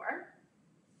of 4.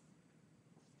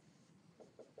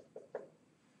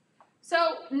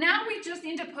 So now we just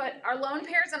need to put our lone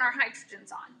pairs and our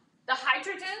hydrogens on. The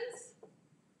hydrogens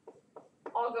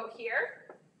all go here.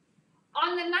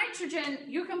 On the nitrogen,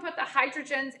 you can put the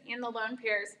hydrogens and the lone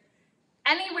pairs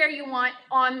anywhere you want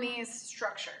on these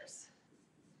structures.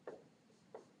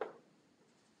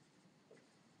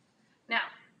 Now,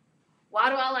 why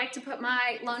do I like to put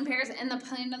my lone pairs in the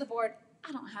plane of the board?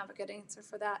 I don't have a good answer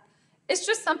for that. It's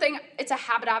just something, it's a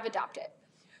habit I've adopted.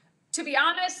 To be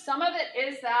honest, some of it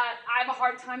is that I have a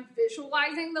hard time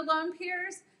visualizing the lone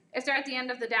pairs if they're at the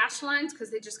end of the dashed lines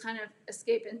because they just kind of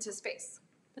escape into space.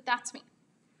 But that's me.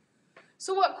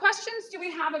 So what questions do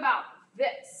we have about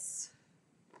this?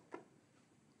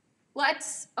 I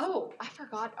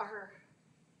forgot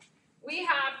we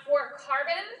have for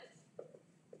carbon,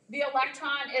 the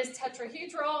electron is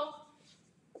tetrahedral.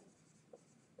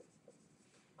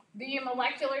 The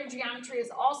molecular geometry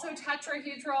is also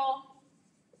tetrahedral.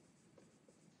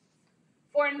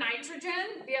 For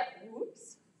nitrogen,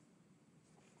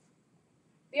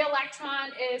 the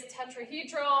electron is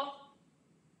tetrahedral.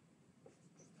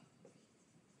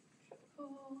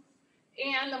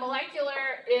 And the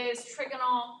molecular is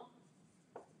trigonal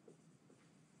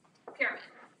pyramid.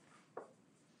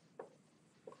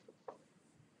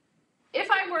 If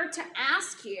I were to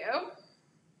ask you,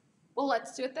 well,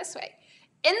 let's do it this way.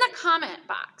 In the comment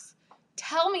box,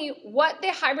 tell me what the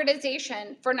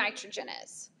hybridization for nitrogen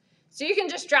is. So you can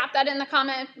just drop that in the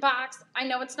comment box. I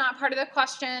know it's not part of the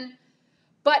question,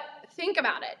 but think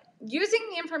about it. Using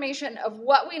the information of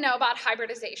what we know about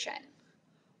hybridization,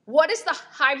 what is the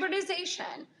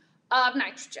hybridization of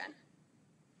nitrogen?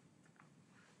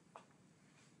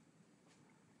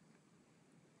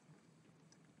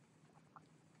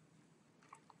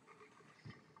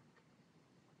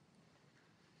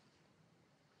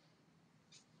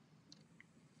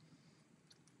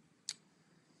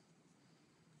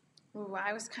 Ooh,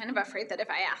 I was kind of afraid that if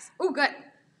I asked. Oh, good.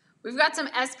 We've got some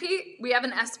SP. We have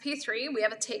an SP3. We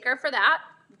have a taker for that.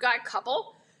 We've got a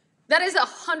couple. That is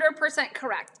 100%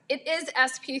 correct. It is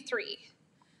SP3.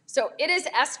 So it is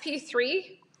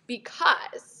SP3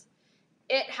 because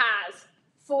it has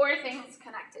 4 things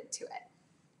connected to it.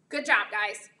 Good job,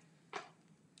 guys.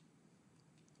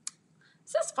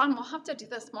 This is fun. We'll have to do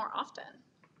this more often.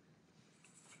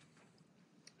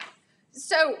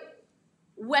 So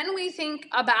when we think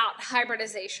about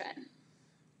hybridization,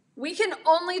 we can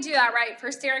only do that, right, for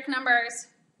steric numbers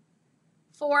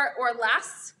 4 or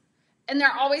less, and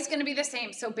they're always going to be the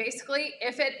same. So basically,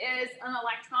 if it is an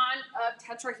electron of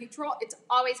tetrahedral, it's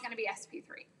always going to be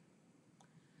sp3.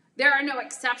 There are no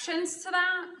exceptions to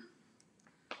that.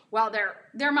 Well,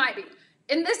 there might be.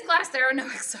 In this class, there are no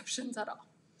exceptions at all.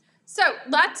 So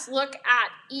let's look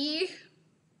at E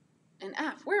and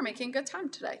F. We're making good time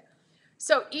today.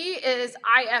 So E is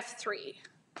IF3.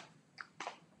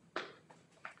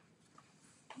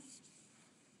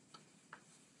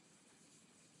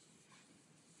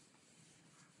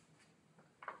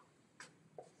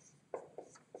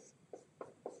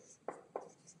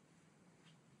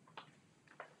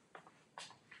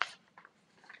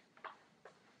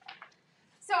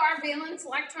 So our valence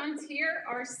electrons here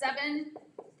are 7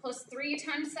 plus 3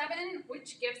 times 7,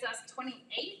 which gives us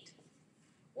 28.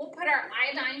 We'll put our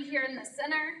iodine here in the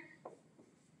center.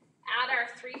 add our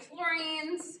 3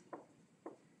 fluorines,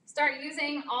 start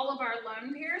using all of our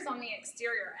lone pairs on the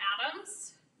exterior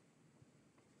atoms.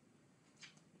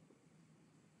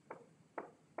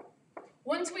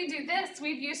 Once we do this,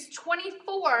 we've used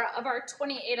 24 of our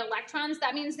 28 electrons.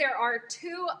 That means there are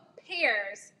 2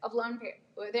 pairs of lone pairs.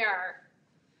 There are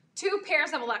 2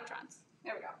 pairs of electrons.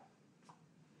 There we go.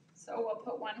 So we'll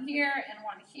put one here and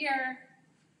one here.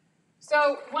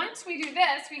 So once we do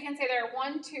this, we can say there are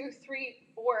 1, 2, 3,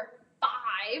 4, 5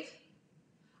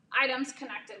 items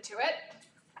connected to it.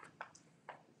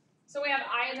 So we have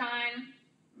iodine.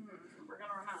 We're going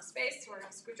to run out of space, so we're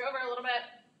going to scooch over a little bit.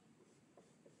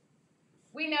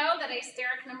 We know that a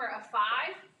steric number of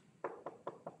 5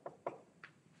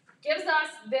 gives us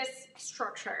this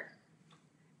structure.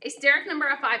 A steric number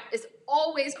of 5 is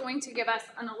always going to give us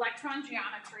an electron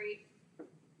geometry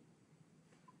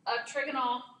of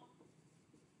trigonal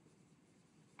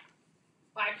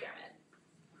bipyramid.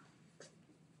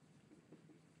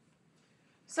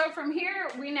 So from here,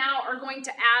 we now are going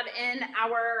to add in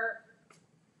our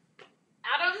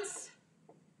atoms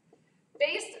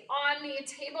based on the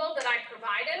table that I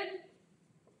provided.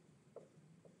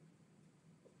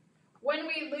 When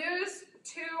we lose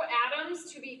 2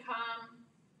 atoms to become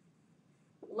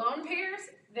lone pairs,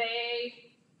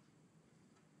 they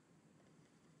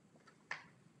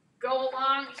go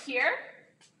along here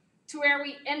to where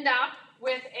we end up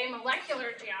with a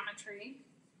molecular geometry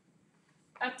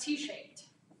of T-shaped.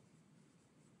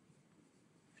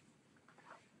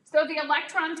 So the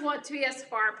electrons want to be as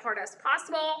far apart as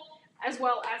possible, as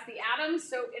well as the atoms.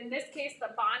 So in this case, the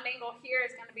bond angle here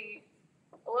is going to be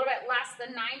a little bit less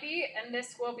than 90, and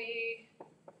this will be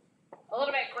a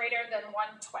little bit greater than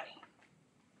 120.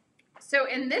 So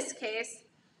in this case,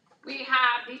 we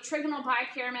have the trigonal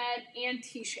bipyramid and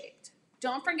T-shaped.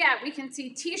 Don't forget, we can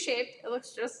see T-shaped. It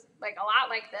looks just like a lot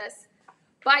like this,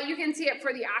 but you can see it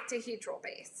for the octahedral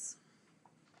base.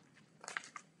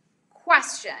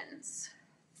 Questions,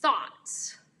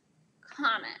 thoughts,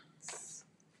 comments?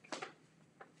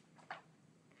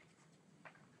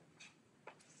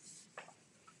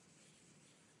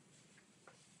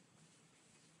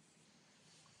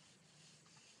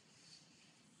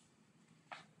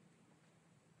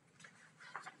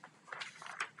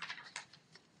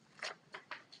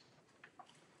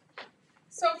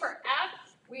 So for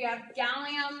F, we have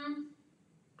gallium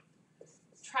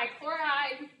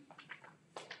trichloride.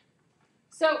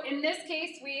 So in this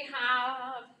case, we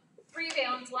have 3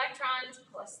 valence electrons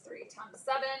plus 3 times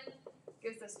 7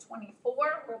 gives us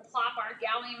 24. We'll plop our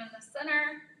gallium in the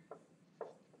center,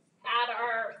 add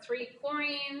our 3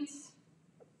 chlorines.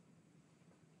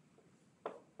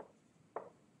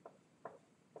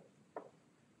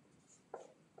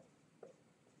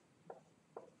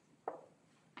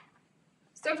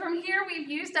 So from here, we've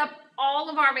used up all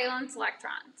of our valence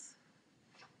electrons.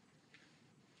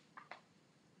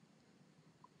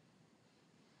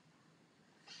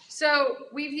 So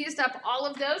we've used up all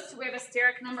of those, so we have a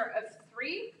steric number of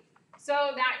 3.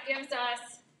 So that gives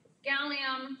us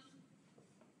gallium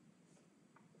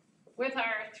with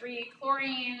our 3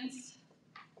 chlorines.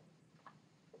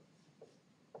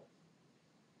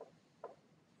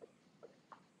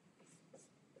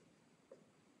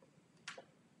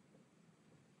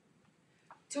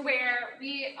 To where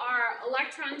our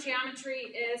electron geometry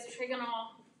is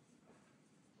trigonal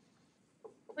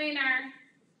planar,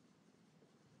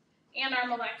 and our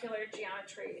molecular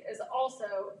geometry is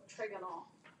also trigonal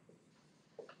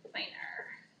planar.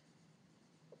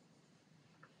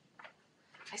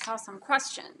 I saw some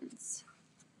questions.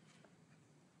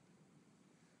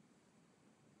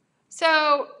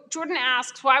 So Jordan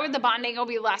asks, why would the bond angle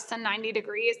be less than 90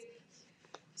 degrees?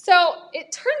 So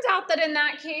it turns out that in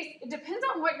that case, it depends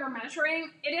on what you're measuring.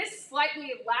 It is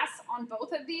slightly less on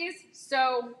both of these.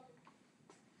 So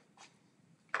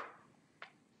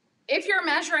if you're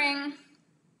measuring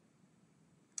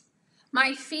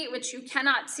my feet, which you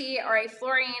cannot see, are a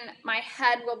fluorine, my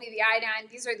head will be the iodine.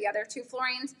 These are the other 2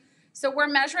 fluorines. So we're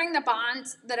measuring the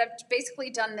bonds that have basically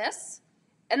done this,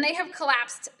 and they have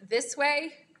collapsed this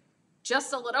way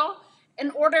just a little in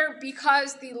order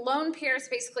because the lone pairs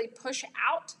basically push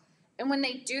out, and when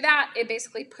they do that, it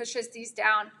basically pushes these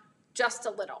down just a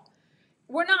little.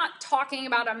 We're not talking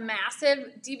about a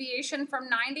massive deviation from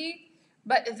 90,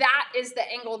 but that is the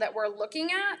angle that we're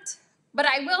looking at. But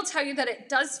I will tell you that it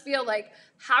does feel like,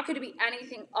 how could it be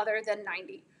anything other than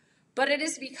 90? But it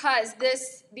is because the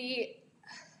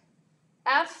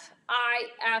FIF,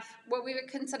 what we would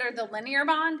consider the linear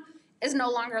bond, is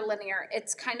no longer linear.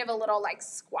 It's kind of a little like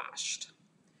squashed.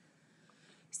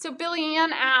 So Billy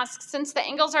Ann asks, since the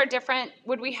angles are different,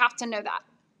 would we have to know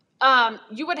that?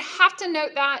 You would have to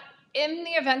note that in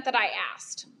the event that I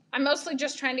asked. I'm mostly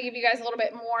just trying to give you guys a little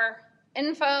bit more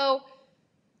info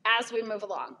as we move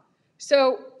along.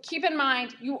 So keep in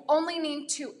mind, you only need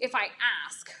to, if I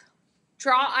ask,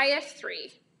 draw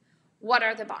IF3, what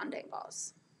are the bond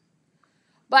angles?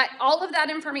 But all of that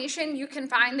information you can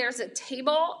find, there's a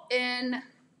table in,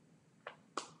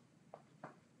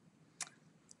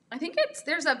 I think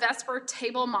there's a VSEPR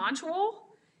table module.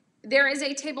 There is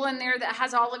a table in there that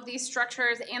has all of these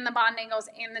structures and the bond angles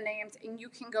and the names, and you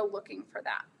can go looking for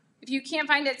that. If you can't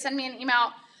find it, send me an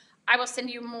email. I will send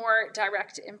you more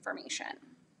direct information.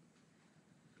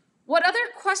 What other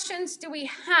questions do we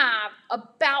have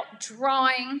about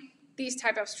drawing these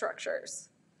type of structures?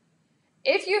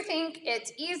 If you think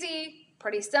it's easy,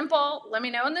 pretty simple, let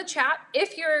me know in the chat.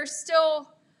 If you're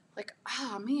still like,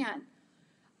 oh man,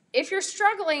 if you're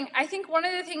struggling, I think one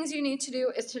of the things you need to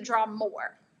do is to draw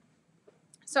more.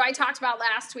 So I talked about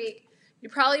last week, you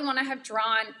probably want to have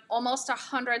drawn almost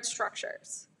 100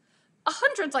 structures.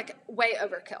 100's like way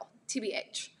overkill,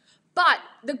 TBH. But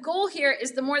the goal here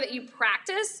is the more that you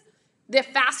practice, the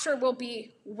faster it will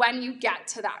be when you get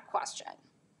to that question.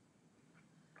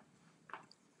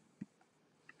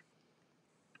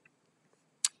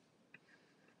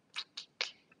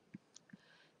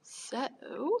 So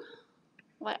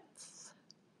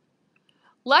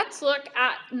let's look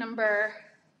at number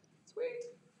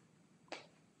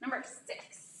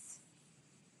 6.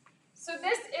 So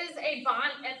this is a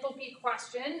bond enthalpy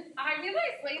question. I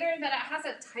realized later that it has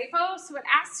a typo, so it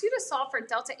asks you to solve for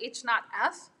delta H not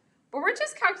F, but we're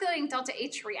just calculating delta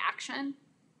H reaction.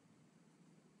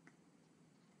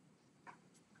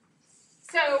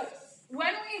 So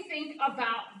when we think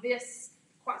about this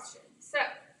question, so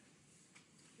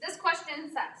this question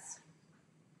says,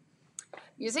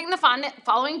 using the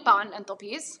following bond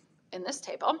enthalpies in this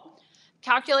table,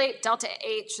 calculate delta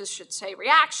H, this should say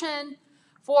reaction,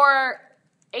 for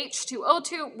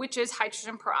H2O2, which is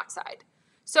hydrogen peroxide.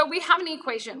 So we have an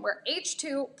equation where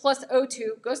H2 plus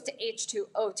O2 goes to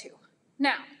H2O2.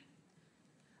 Now,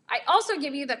 I also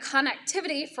give you the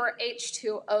connectivity for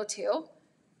H2O2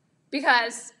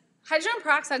 because hydrogen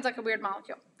peroxide is like a weird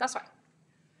molecule. That's why.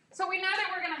 So we know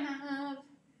that we're going to have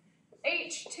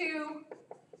H2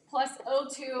 plus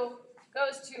O2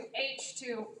 goes to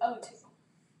H2O2.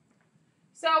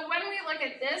 So when we look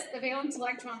at this, the valence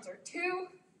electrons are 2.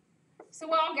 So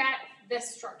we'll get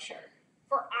this structure.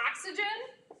 For oxygen,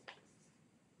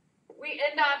 we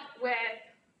end up with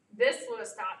this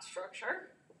Lewis dot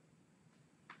structure.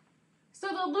 So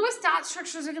the Lewis dot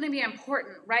structures are going to be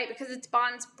important, right? Because it's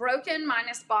bonds broken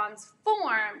minus bonds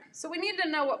formed. So we need to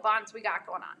know what bonds we got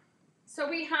going on. So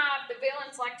we have the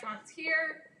valence electrons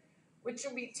here, which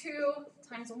will be 2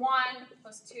 times 1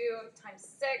 plus 2 times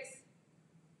 6,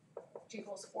 which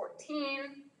equals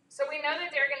 14. So we know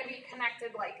that they're going to be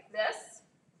connected like this.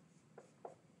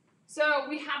 So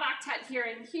we have octet here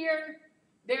and here.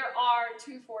 There are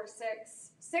 2, 4,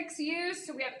 6 used,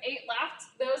 so we have 8 left.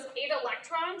 Those 8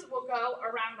 electrons will go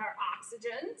around our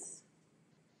oxygens.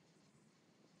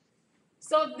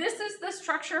 So this is the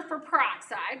structure for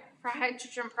peroxide, for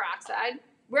hydrogen peroxide,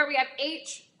 where we have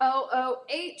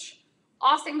HOOH,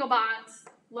 all single bonds,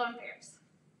 lone pairs.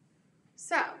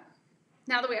 So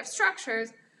now that we have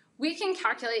structures, we can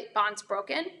calculate bonds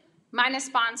broken minus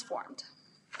bonds formed.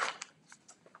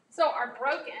 So our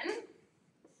broken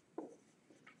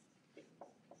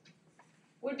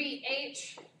would be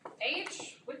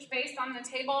HH, which based on the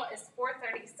table is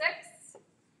 436.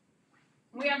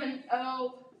 We have an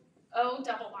O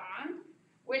double bond,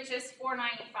 which is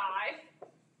 495.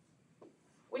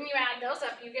 When you add those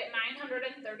up, you get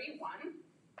 931.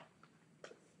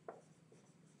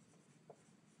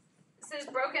 This is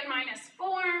broken minus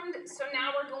formed, so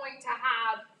now we're going to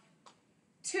have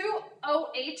 2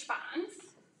 OH bonds.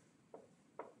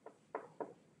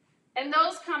 And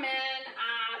those come in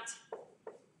at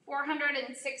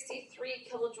 463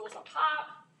 kilojoules a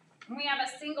pop. And we have a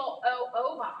single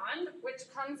OO bond, which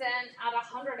comes in at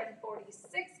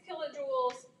 146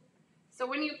 kilojoules. So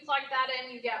when you plug that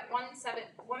in, you get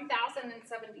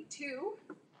 1,072.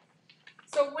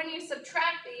 So when you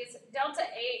subtract these, delta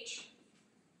H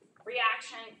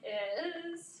reaction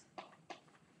is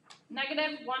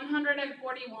negative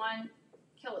 141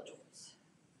 kilojoules.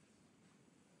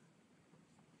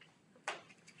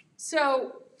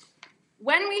 So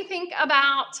when we think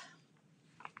about,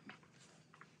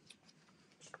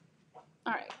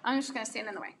 all right, I'm just going to stand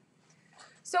in the way.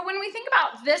 So when we think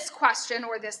about this question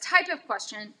or this type of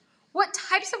question, what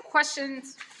types of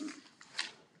questions,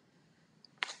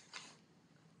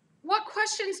 what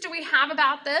questions do we have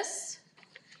about this?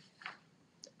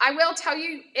 I will tell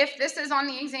you, if this is on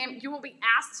the exam, you will be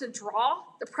asked to draw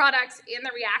the products and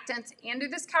the reactants and do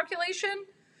this calculation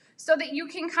so that you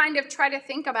can kind of try to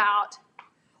think about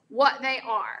what they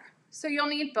are. So you'll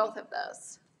need both of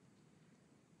those.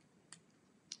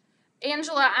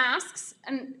 Angela asks,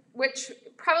 and which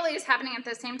probably is happening at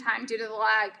the same time due to the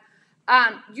lag,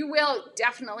 you will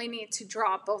definitely need to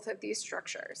draw both of these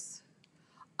structures.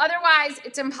 Otherwise,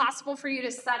 it's impossible for you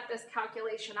to set this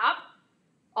calculation up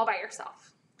all by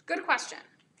yourself. Good question.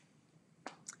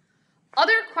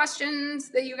 Other questions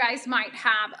that you guys might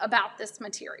have about this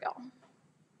material?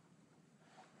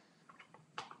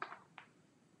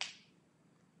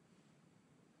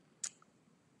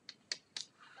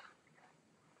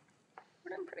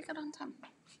 We're doing pretty good on time.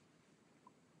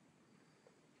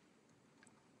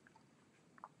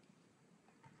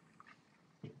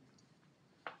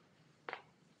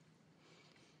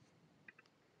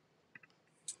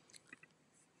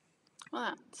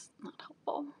 Well, that's not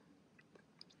helpful.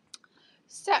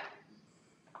 So,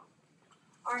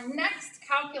 our next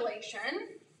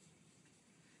calculation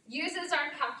uses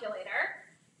our calculator.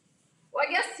 Well, I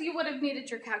guess you would have needed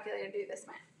your calculator to do this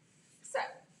math. So,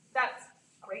 that's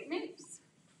great news.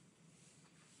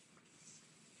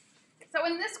 So,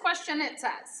 in this question it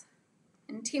says,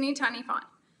 in teeny tiny font,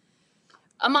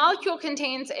 a molecule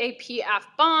contains a PF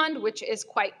bond, which is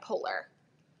quite polar,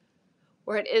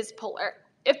 or it is polar.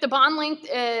 If the bond length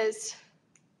is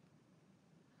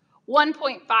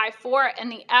 1.54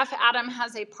 and the F atom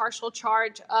has a partial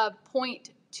charge of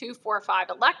 0.245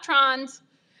 electrons,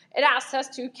 it asks us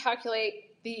to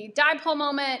calculate the dipole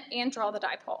moment and draw the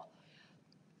dipole.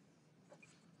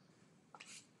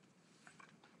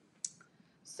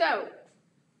 So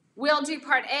we'll do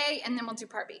part A and then we'll do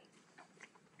part B.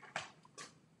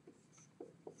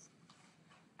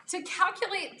 To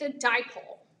calculate the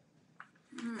dipole,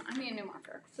 I need a new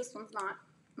marker. This one's not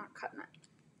cutting it.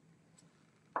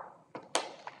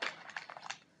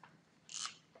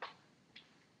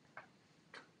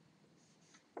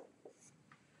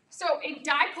 So a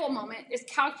dipole moment is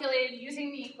calculated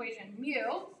using the equation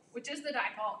mu, which is the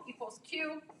dipole, equals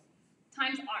Q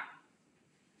times R.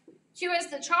 Q is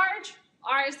the charge,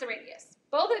 R is the radius.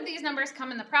 Both of these numbers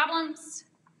come in the problems,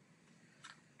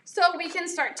 so we can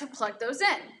start to plug those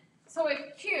in. So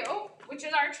if Q, which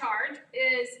is our charge,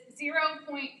 is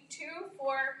 0.245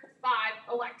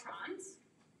 electrons,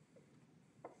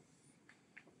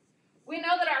 we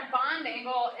know that our bond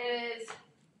angle is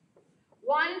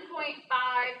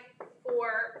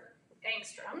 1.54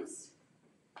 angstroms.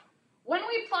 When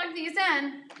we plug these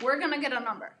in, we're going to get a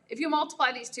number if you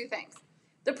multiply these two things.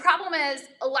 The problem is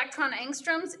electron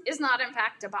angstroms is not in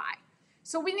fact Debye.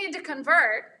 So we need to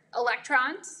convert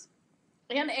electrons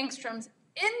and angstroms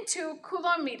into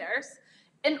coulomb meters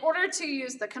in order to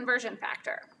use the conversion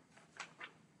factor.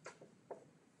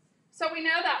 So we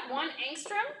know that 1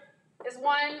 angstrom is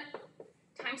 1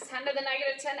 times 10 to the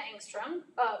negative 10 angstrom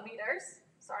meters.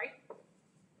 Sorry.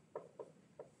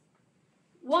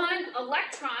 1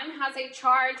 electron has a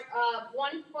charge of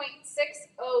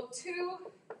 1.602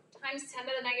 times 10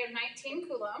 to the negative 19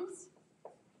 coulombs.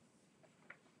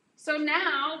 So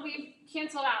now we've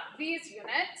canceled out these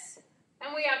units,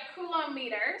 and we have coulomb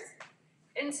meters.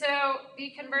 And so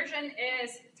the conversion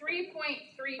is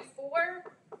 3.34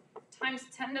 times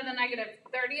 10 to the negative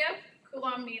 30th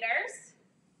coulomb meters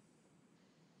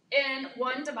in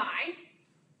 1 Debye.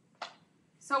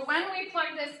 So when we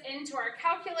plug this into our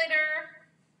calculator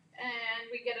and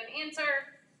we get an answer,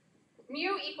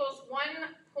 mu equals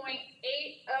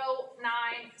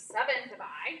 1.8097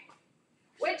 Debye,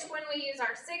 which when we use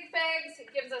our sig figs,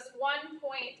 it gives us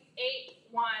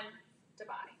 1.81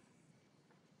 Debye.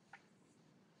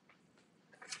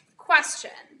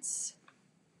 Questions?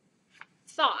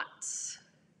 Thoughts?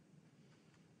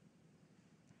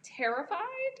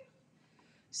 Terrified?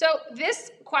 So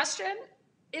this question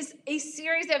is a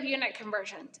series of unit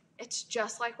conversions. It's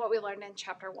just like what we learned in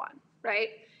chapter 1,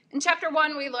 right? In chapter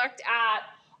 1, we looked at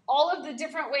all of the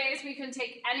different ways we can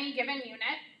take any given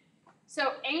unit.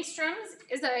 So angstroms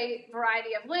is a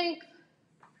variety of length.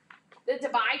 The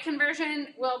Debye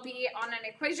conversion will be on an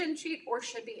equation sheet or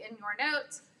should be in your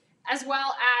notes, as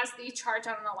well as the charge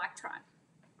on an electron.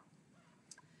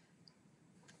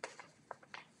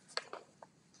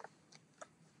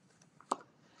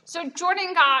 So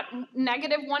Jordan got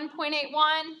negative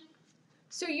 1.81.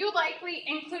 So you likely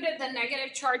included the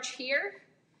negative charge here.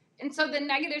 And so the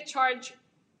negative charge,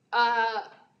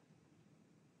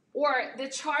 or the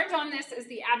charge on this is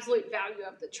the absolute value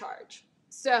of the charge.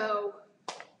 So,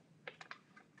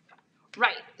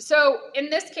 right. So in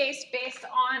this case, based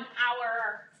on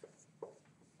our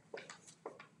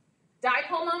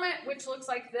dipole moment, which looks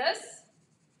like this.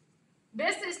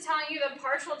 This is telling you the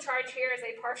partial charge here is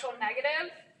a partial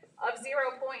negative of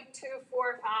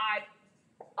 0.245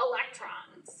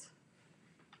 electrons.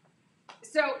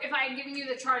 So if I had given you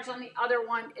the charge on the other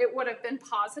one, it would have been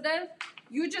positive.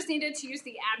 You just needed to use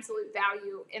the absolute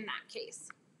value in that case.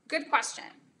 Good question.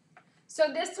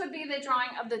 So this would be the drawing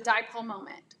of the dipole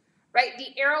moment, right?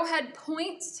 The arrowhead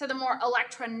points to the more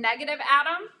electronegative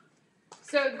atom.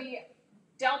 So the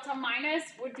delta minus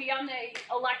would be on the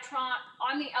electron,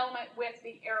 on the element with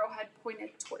the arrowhead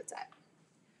pointed towards it.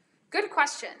 Good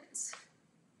questions.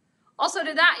 Also,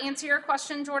 did that answer your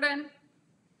question, Jordan?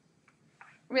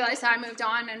 I realized I moved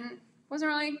on and wasn't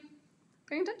really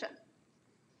paying attention.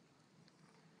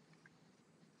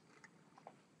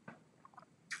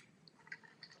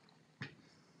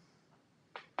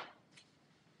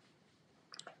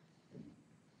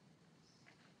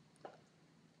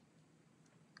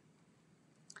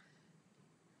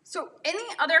 So any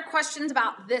other questions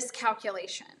about this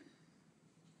calculation?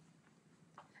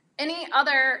 Any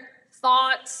other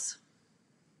thoughts?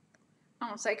 I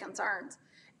won't say concerns.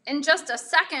 In just a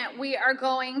second, we are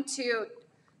going to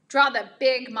draw the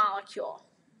big molecule,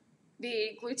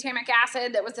 the glutamic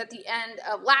acid that was at the end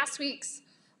of last week's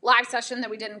live session that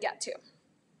we didn't get to.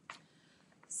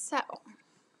 So,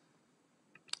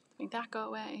 make that go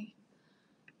away.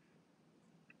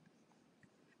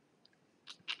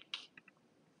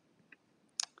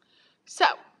 So,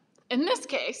 in this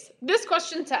case, this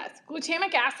question says,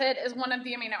 glutamic acid is one of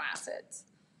the amino acids.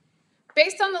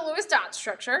 Based on the Lewis dot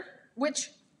structure, which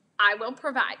I will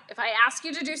provide, if I ask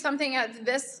you to do something of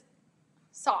this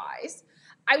size,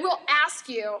 I will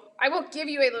give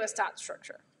you a Lewis dot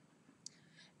structure.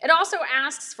 It also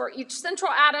asks for each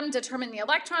central atom, determine the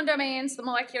electron domains, the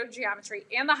molecular geometry,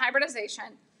 and the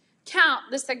hybridization, count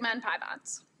the sigma and pi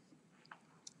bonds.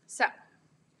 So,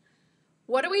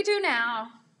 what do we do now?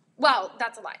 Well,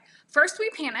 that's a lie. First we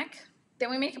panic, then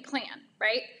we make a plan,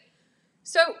 right?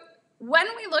 So when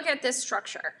we look at this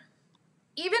structure,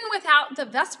 even without the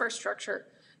VSEPR structure,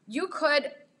 you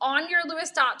could, on your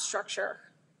Lewis dot structure,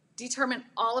 determine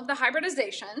all of the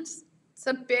hybridizations. It's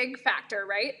a big factor,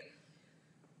 right?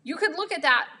 You could look at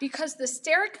that because the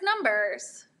steric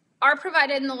numbers are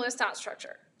provided in the Lewis dot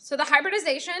structure. So the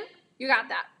hybridization, you got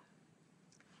that.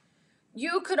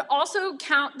 You could also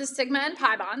count the sigma and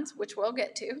pi bonds, which we'll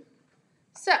get to.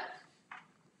 So,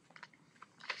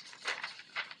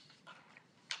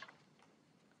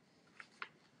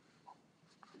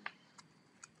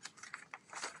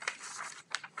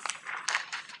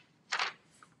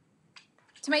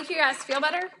 to make you guys feel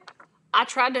better, I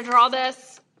tried to draw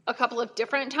this a couple of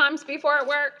different times before it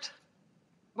worked.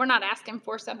 We're not asking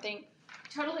for something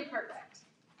totally perfect.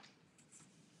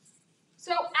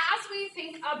 So as we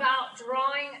think about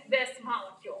drawing this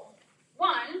molecule,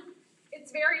 one,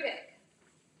 it's very big.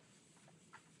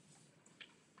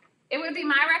 It would be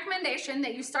my recommendation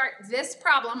that you start this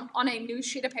problem on a new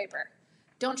sheet of paper.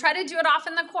 Don't try to do it off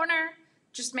in the corner.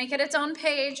 Just make it its own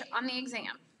page on the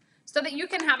exam so that you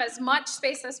can have as much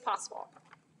space as possible.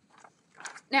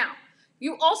 Now,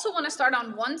 you also want to start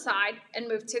on one side and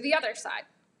move to the other side.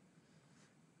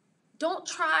 Don't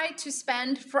try to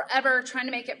spend forever trying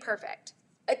to make it perfect.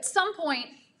 At some point,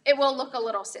 it will look a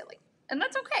little silly, and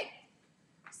that's okay.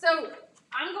 So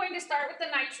I'm going to start with the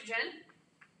nitrogen.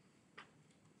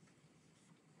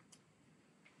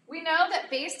 We know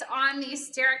that based on the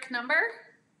steric number,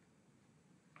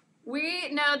 we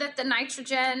know that the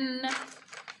nitrogen,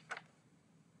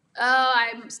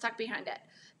 I'm stuck behind it.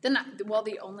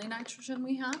 The only nitrogen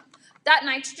we have, that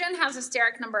nitrogen has a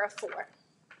steric number of 4.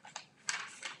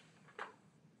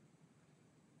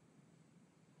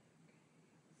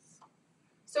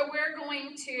 So we're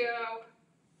going to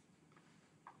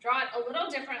draw it a little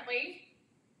differently.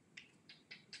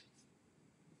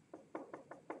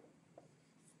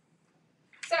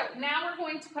 So now we're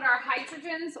going to put our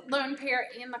hydrogens, lone pair,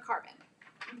 in the carbon.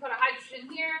 We put a hydrogen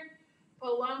here, put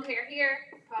a lone pair here,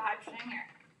 put a hydrogen here.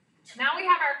 Now we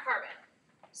have our carbon.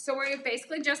 So we've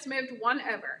basically just moved 1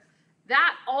 over.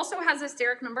 That also has a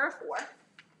steric number of 4.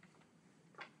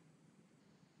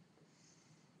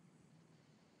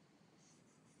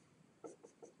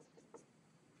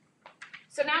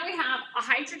 So now we have a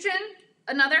hydrogen,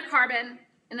 another carbon,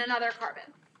 and another carbon.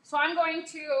 So I'm going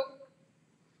to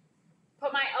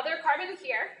put my other carbon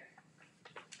here.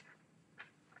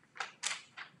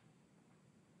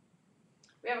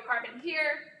 We have a carbon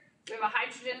here, we have a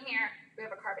hydrogen here, we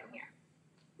have a carbon here.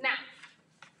 Now,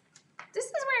 this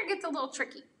is where it gets a little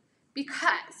tricky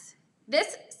because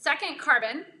this second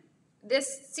carbon,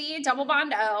 this C double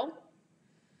bond O,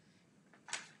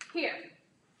 here,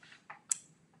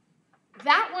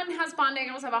 That one has bond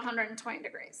angles of 120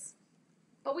 degrees.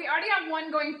 But we already have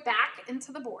one going back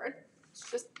into the board.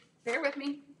 Just bear with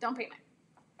me, don't panic.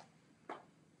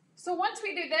 So once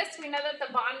we do this, we know that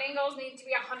the bond angles need to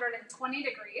be 120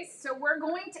 degrees. So we're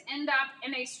going to end up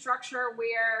in a structure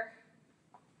where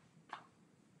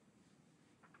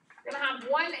we're going to have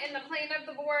one in the plane of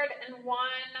the board and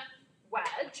one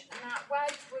wedge. And that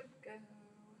wedge would go...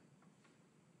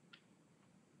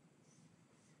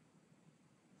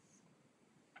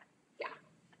 yeah.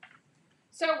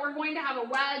 So we're going to have a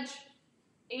wedge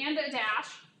and a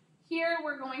dash. Here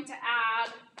we're going to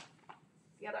add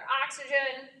the other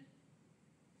oxygen.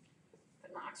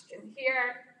 Put an oxygen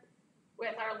here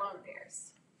with our lone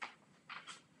pairs.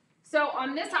 So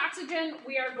on this oxygen,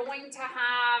 we are going to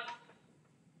have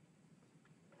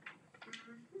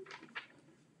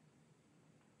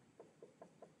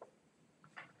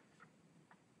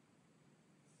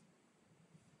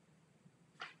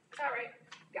is that right?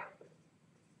 Yeah.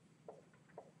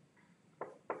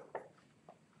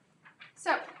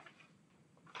 So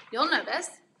you'll notice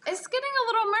it's getting a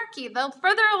little murky. The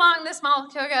further along this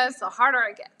molecule goes, the harder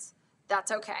it gets.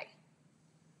 That's okay.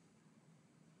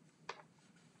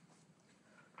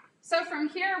 So from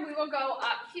here, we will go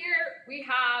up here. We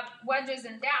have wedges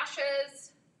and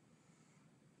dashes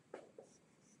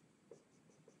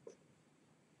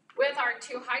with our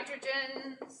two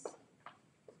hydrogens.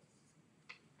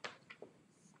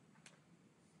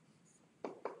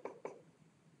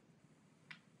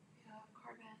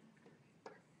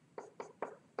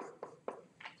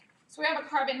 So we have a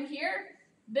carbon here.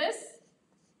 This,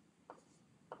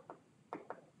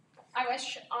 I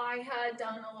wish I had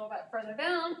done a little bit further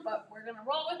down, but we're going to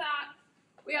roll with that.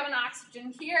 We have an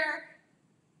oxygen here.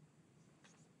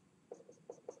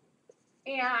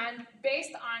 And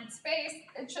based on space,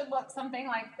 it should look something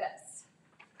like this.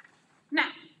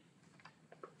 Now,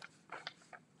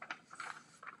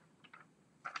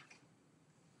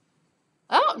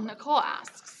 oh, Nicole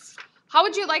asks, how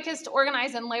would you like us to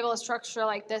organize and label a structure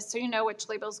like this so you know which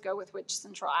labels go with which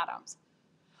central atoms?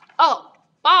 Oh,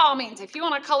 by all means, if you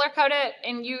want to color code it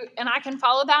and I can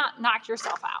follow that, knock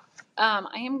yourself out.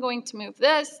 I am going to move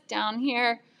this down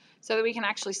here so that we can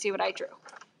actually see what I drew.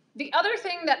 The other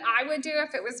thing that I would do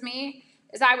if it was me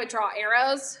is I would draw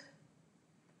arrows.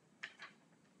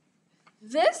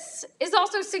 This is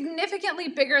also significantly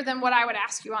bigger than what I would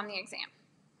ask you on the exam.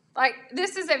 Like,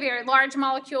 this is a very large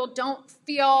molecule. Don't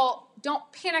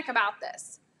panic about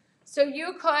this. So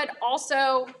you could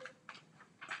also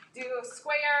do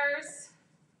squares,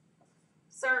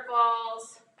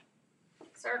 circles,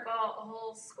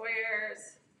 circles,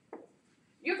 squares.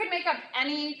 You can make up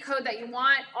any code that you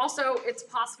want. Also, it's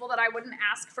possible that I wouldn't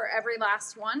ask for every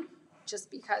last one,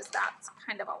 just because that's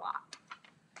kind of a lot.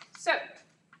 So,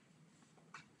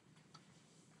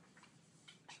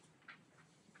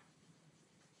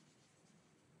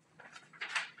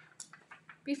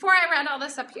 before I read all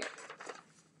this up here,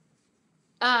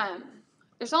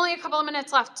 there's only a couple of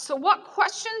minutes left. So what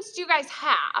questions do you guys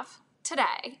have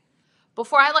today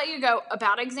before I let you go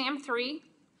about exam 3,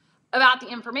 about the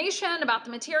information, about the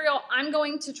material? I'm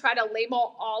going to try to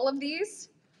label all of these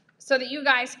so that you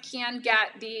guys can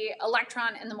get the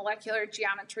electron and the molecular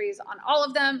geometries on all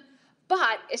of them,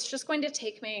 but it's just going to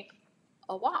take me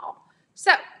a while.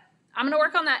 So I'm going to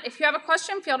work on that. If you have a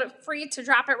question, feel free to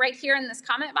drop it right here in this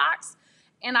comment box,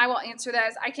 and I will answer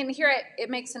those. I can hear it.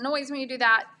 It makes a noise when you do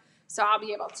that, so I'll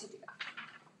be able to do that.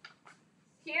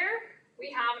 Here we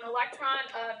have an electron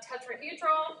of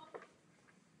tetrahedral.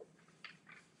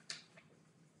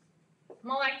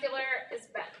 Molecular is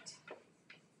bent.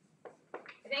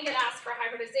 I think it asks for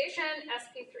hybridization,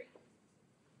 sp3.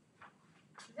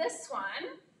 This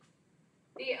one,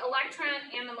 the electron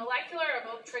and the molecular are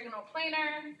both trigonal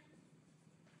planar.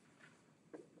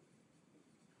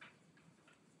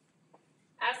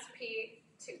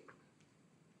 sp2.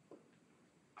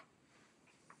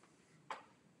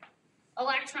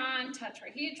 Electron,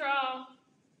 tetrahedral.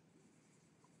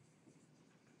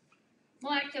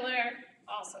 Molecular,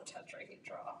 also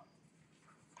tetrahedral.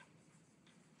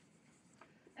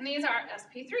 And these are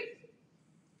sp3.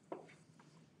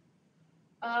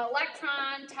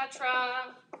 Electron,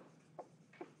 tetra.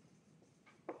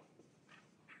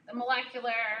 The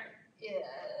molecular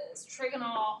is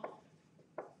trigonal.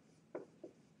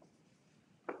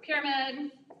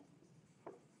 Pyramid.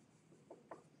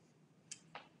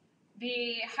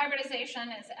 The hybridization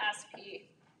is sp3.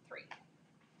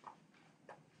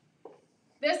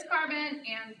 This carbon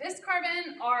and this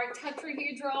carbon are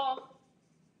tetrahedral.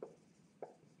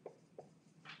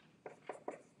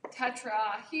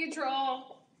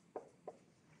 Tetrahedral,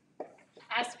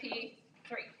 sp3.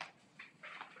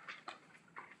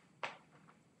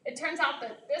 it turns out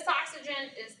that this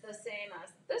oxygen is the same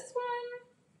as this one.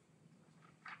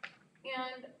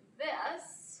 And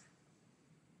this,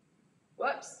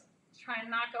 whoops, try and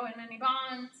not go in any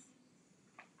bonds.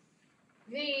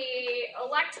 The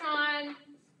electron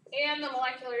and the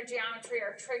molecular geometry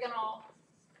are trigonal,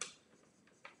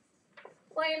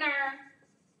 planar,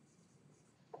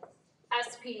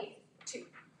 sp2.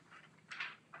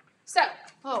 So,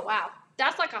 oh wow,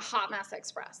 that's like a hot mess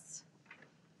express.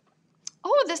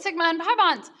 Oh, the sigma and pi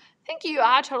bonds. Thank you,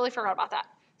 I totally forgot about that.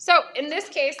 So in this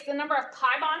case, the number of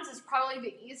pi bonds is probably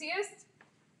the easiest.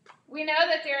 We know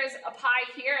that there's a pi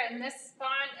here in this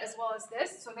bond as well as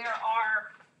this, so there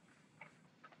are,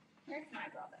 where can I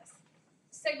draw this?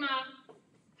 Sigma,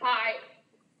 pi.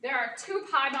 There are 2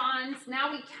 pi bonds.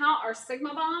 Now we count our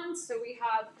sigma bonds. So we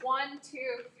have 1, 2,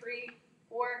 3,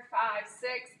 4, 5,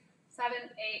 6, 7,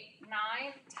 8, 9,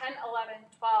 10, 11,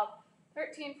 12,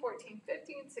 13, 14,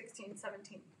 15, 16,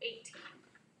 17, 18.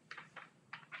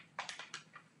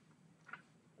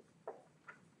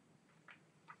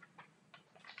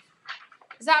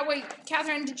 Is that what,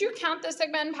 Catherine, did you count the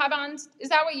sigma and pi bonds? Is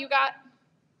that what you got?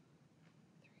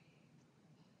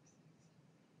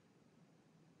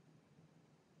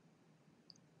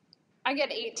 I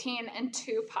get 18 and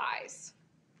 2 pi's.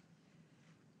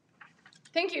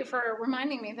 Thank you for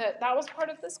reminding me that that was part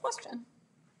of this question.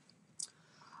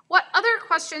 What other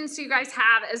questions do you guys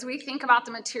have as we think about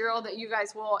the material that you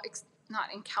guys will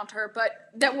not encounter, but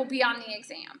that will be on the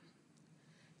exam?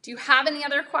 Do you have any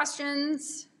other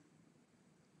questions?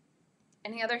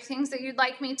 Any other things that you'd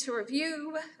like me to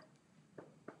review?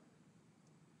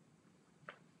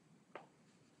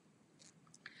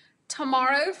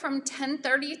 Tomorrow from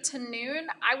 10:30 to noon,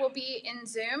 I will be in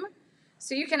Zoom.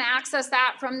 So you can access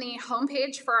that from the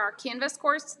homepage for our Canvas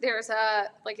course. There's a,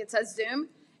 like it says Zoom.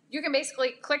 You can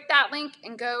basically click that link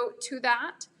and go to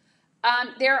that.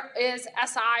 There is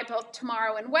SI both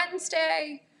tomorrow and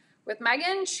Wednesday with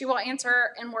Megan. She will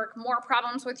answer and work more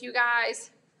problems with you guys.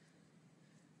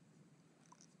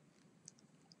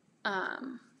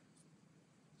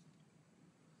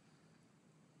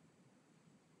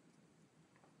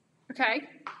 Okay,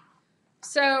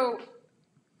 so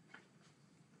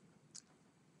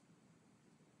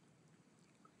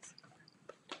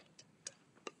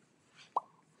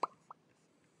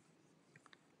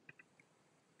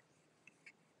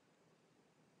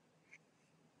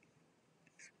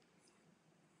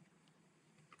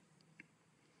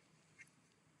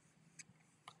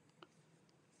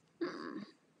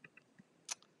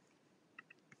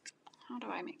how do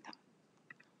I make that?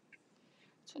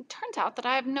 So it turns out that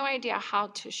I have no idea how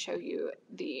to show you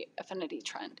the affinity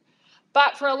trend.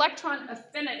 But for electron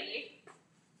affinity,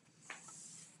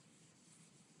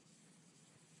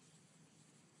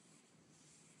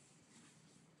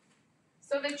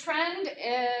 so the trend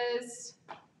is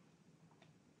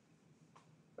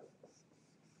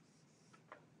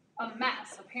a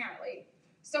mess, apparently.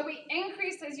 So we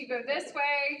increase as you go this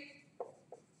way,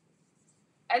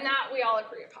 and that we all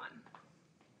agree upon.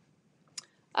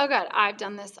 Oh good, I've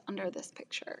done this under this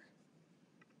picture.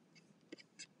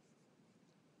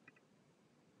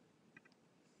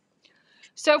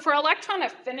 So for electron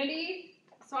affinity,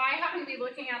 so I happened to be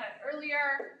looking at it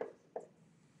earlier.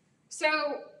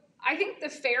 So I think the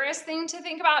fairest thing to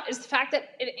think about is the fact that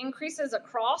it increases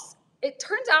across. It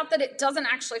turns out that it doesn't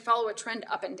actually follow a trend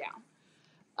up and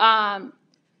down.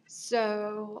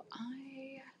 So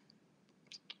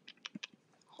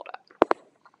hold up.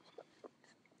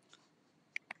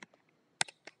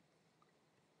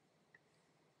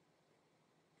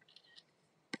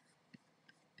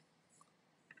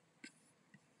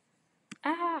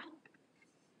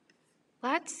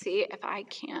 Let's see if I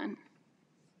can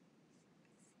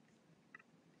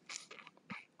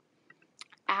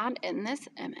add in this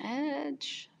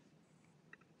image.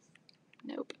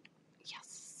 Nope.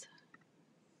 Yes.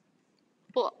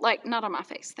 Well, like not on my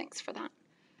face. Thanks for that.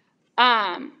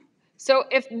 So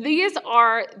if these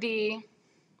are the,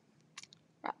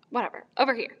 whatever,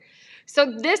 over here.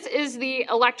 So this is the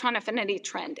electron affinity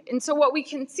trend. And so what we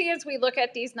can see as we look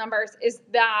at these numbers is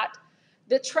that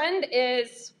the trend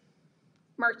is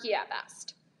murky at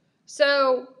best.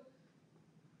 So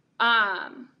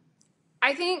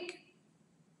I think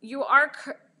you are,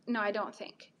 no, I don't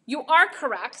think. You are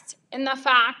correct in the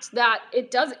fact that it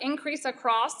does increase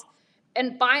across,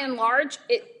 and by and large,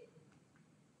 it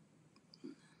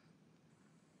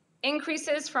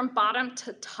increases from bottom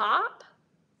to top.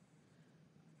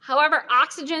 However,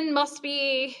 oxygen must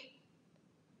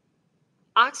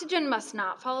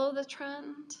not follow the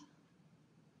trend.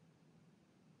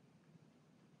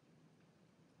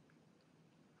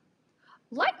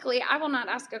 Likely, I will not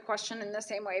ask a question in the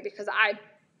same way because I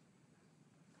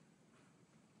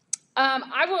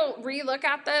will relook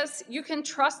at this. You can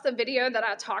trust the video that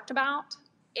I talked about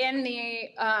in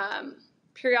the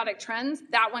periodic trends.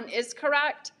 That one is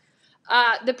correct.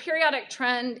 The periodic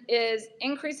trend is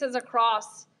increases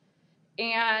across,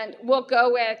 and we'll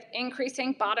go with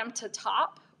increasing bottom to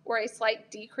top or a slight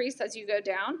decrease as you go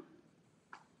down.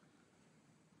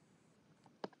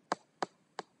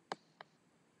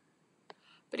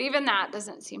 But even that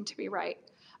doesn't seem to be right.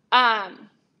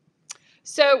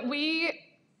 So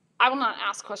I will not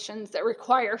ask questions that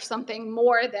require something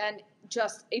more than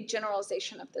just a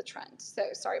generalization of the trend. So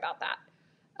sorry about that.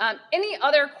 Any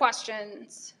other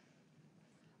questions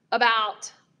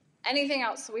about anything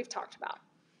else that we've talked about?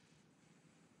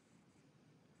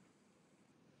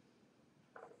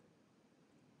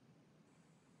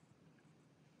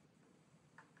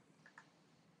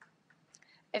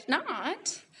 If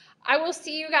not, I will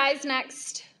see you guys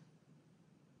next.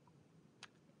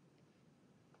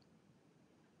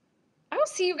 I will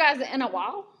see you guys in a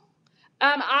while.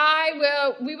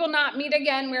 We will not meet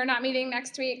again. We're not meeting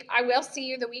next week. I will see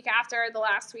you the week after, the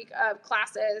last week of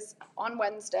classes on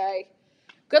Wednesday.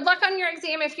 Good luck on your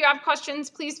exam. If you have questions,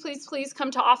 please, please, please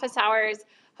come to office hours.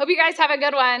 Hope you guys have a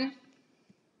good one.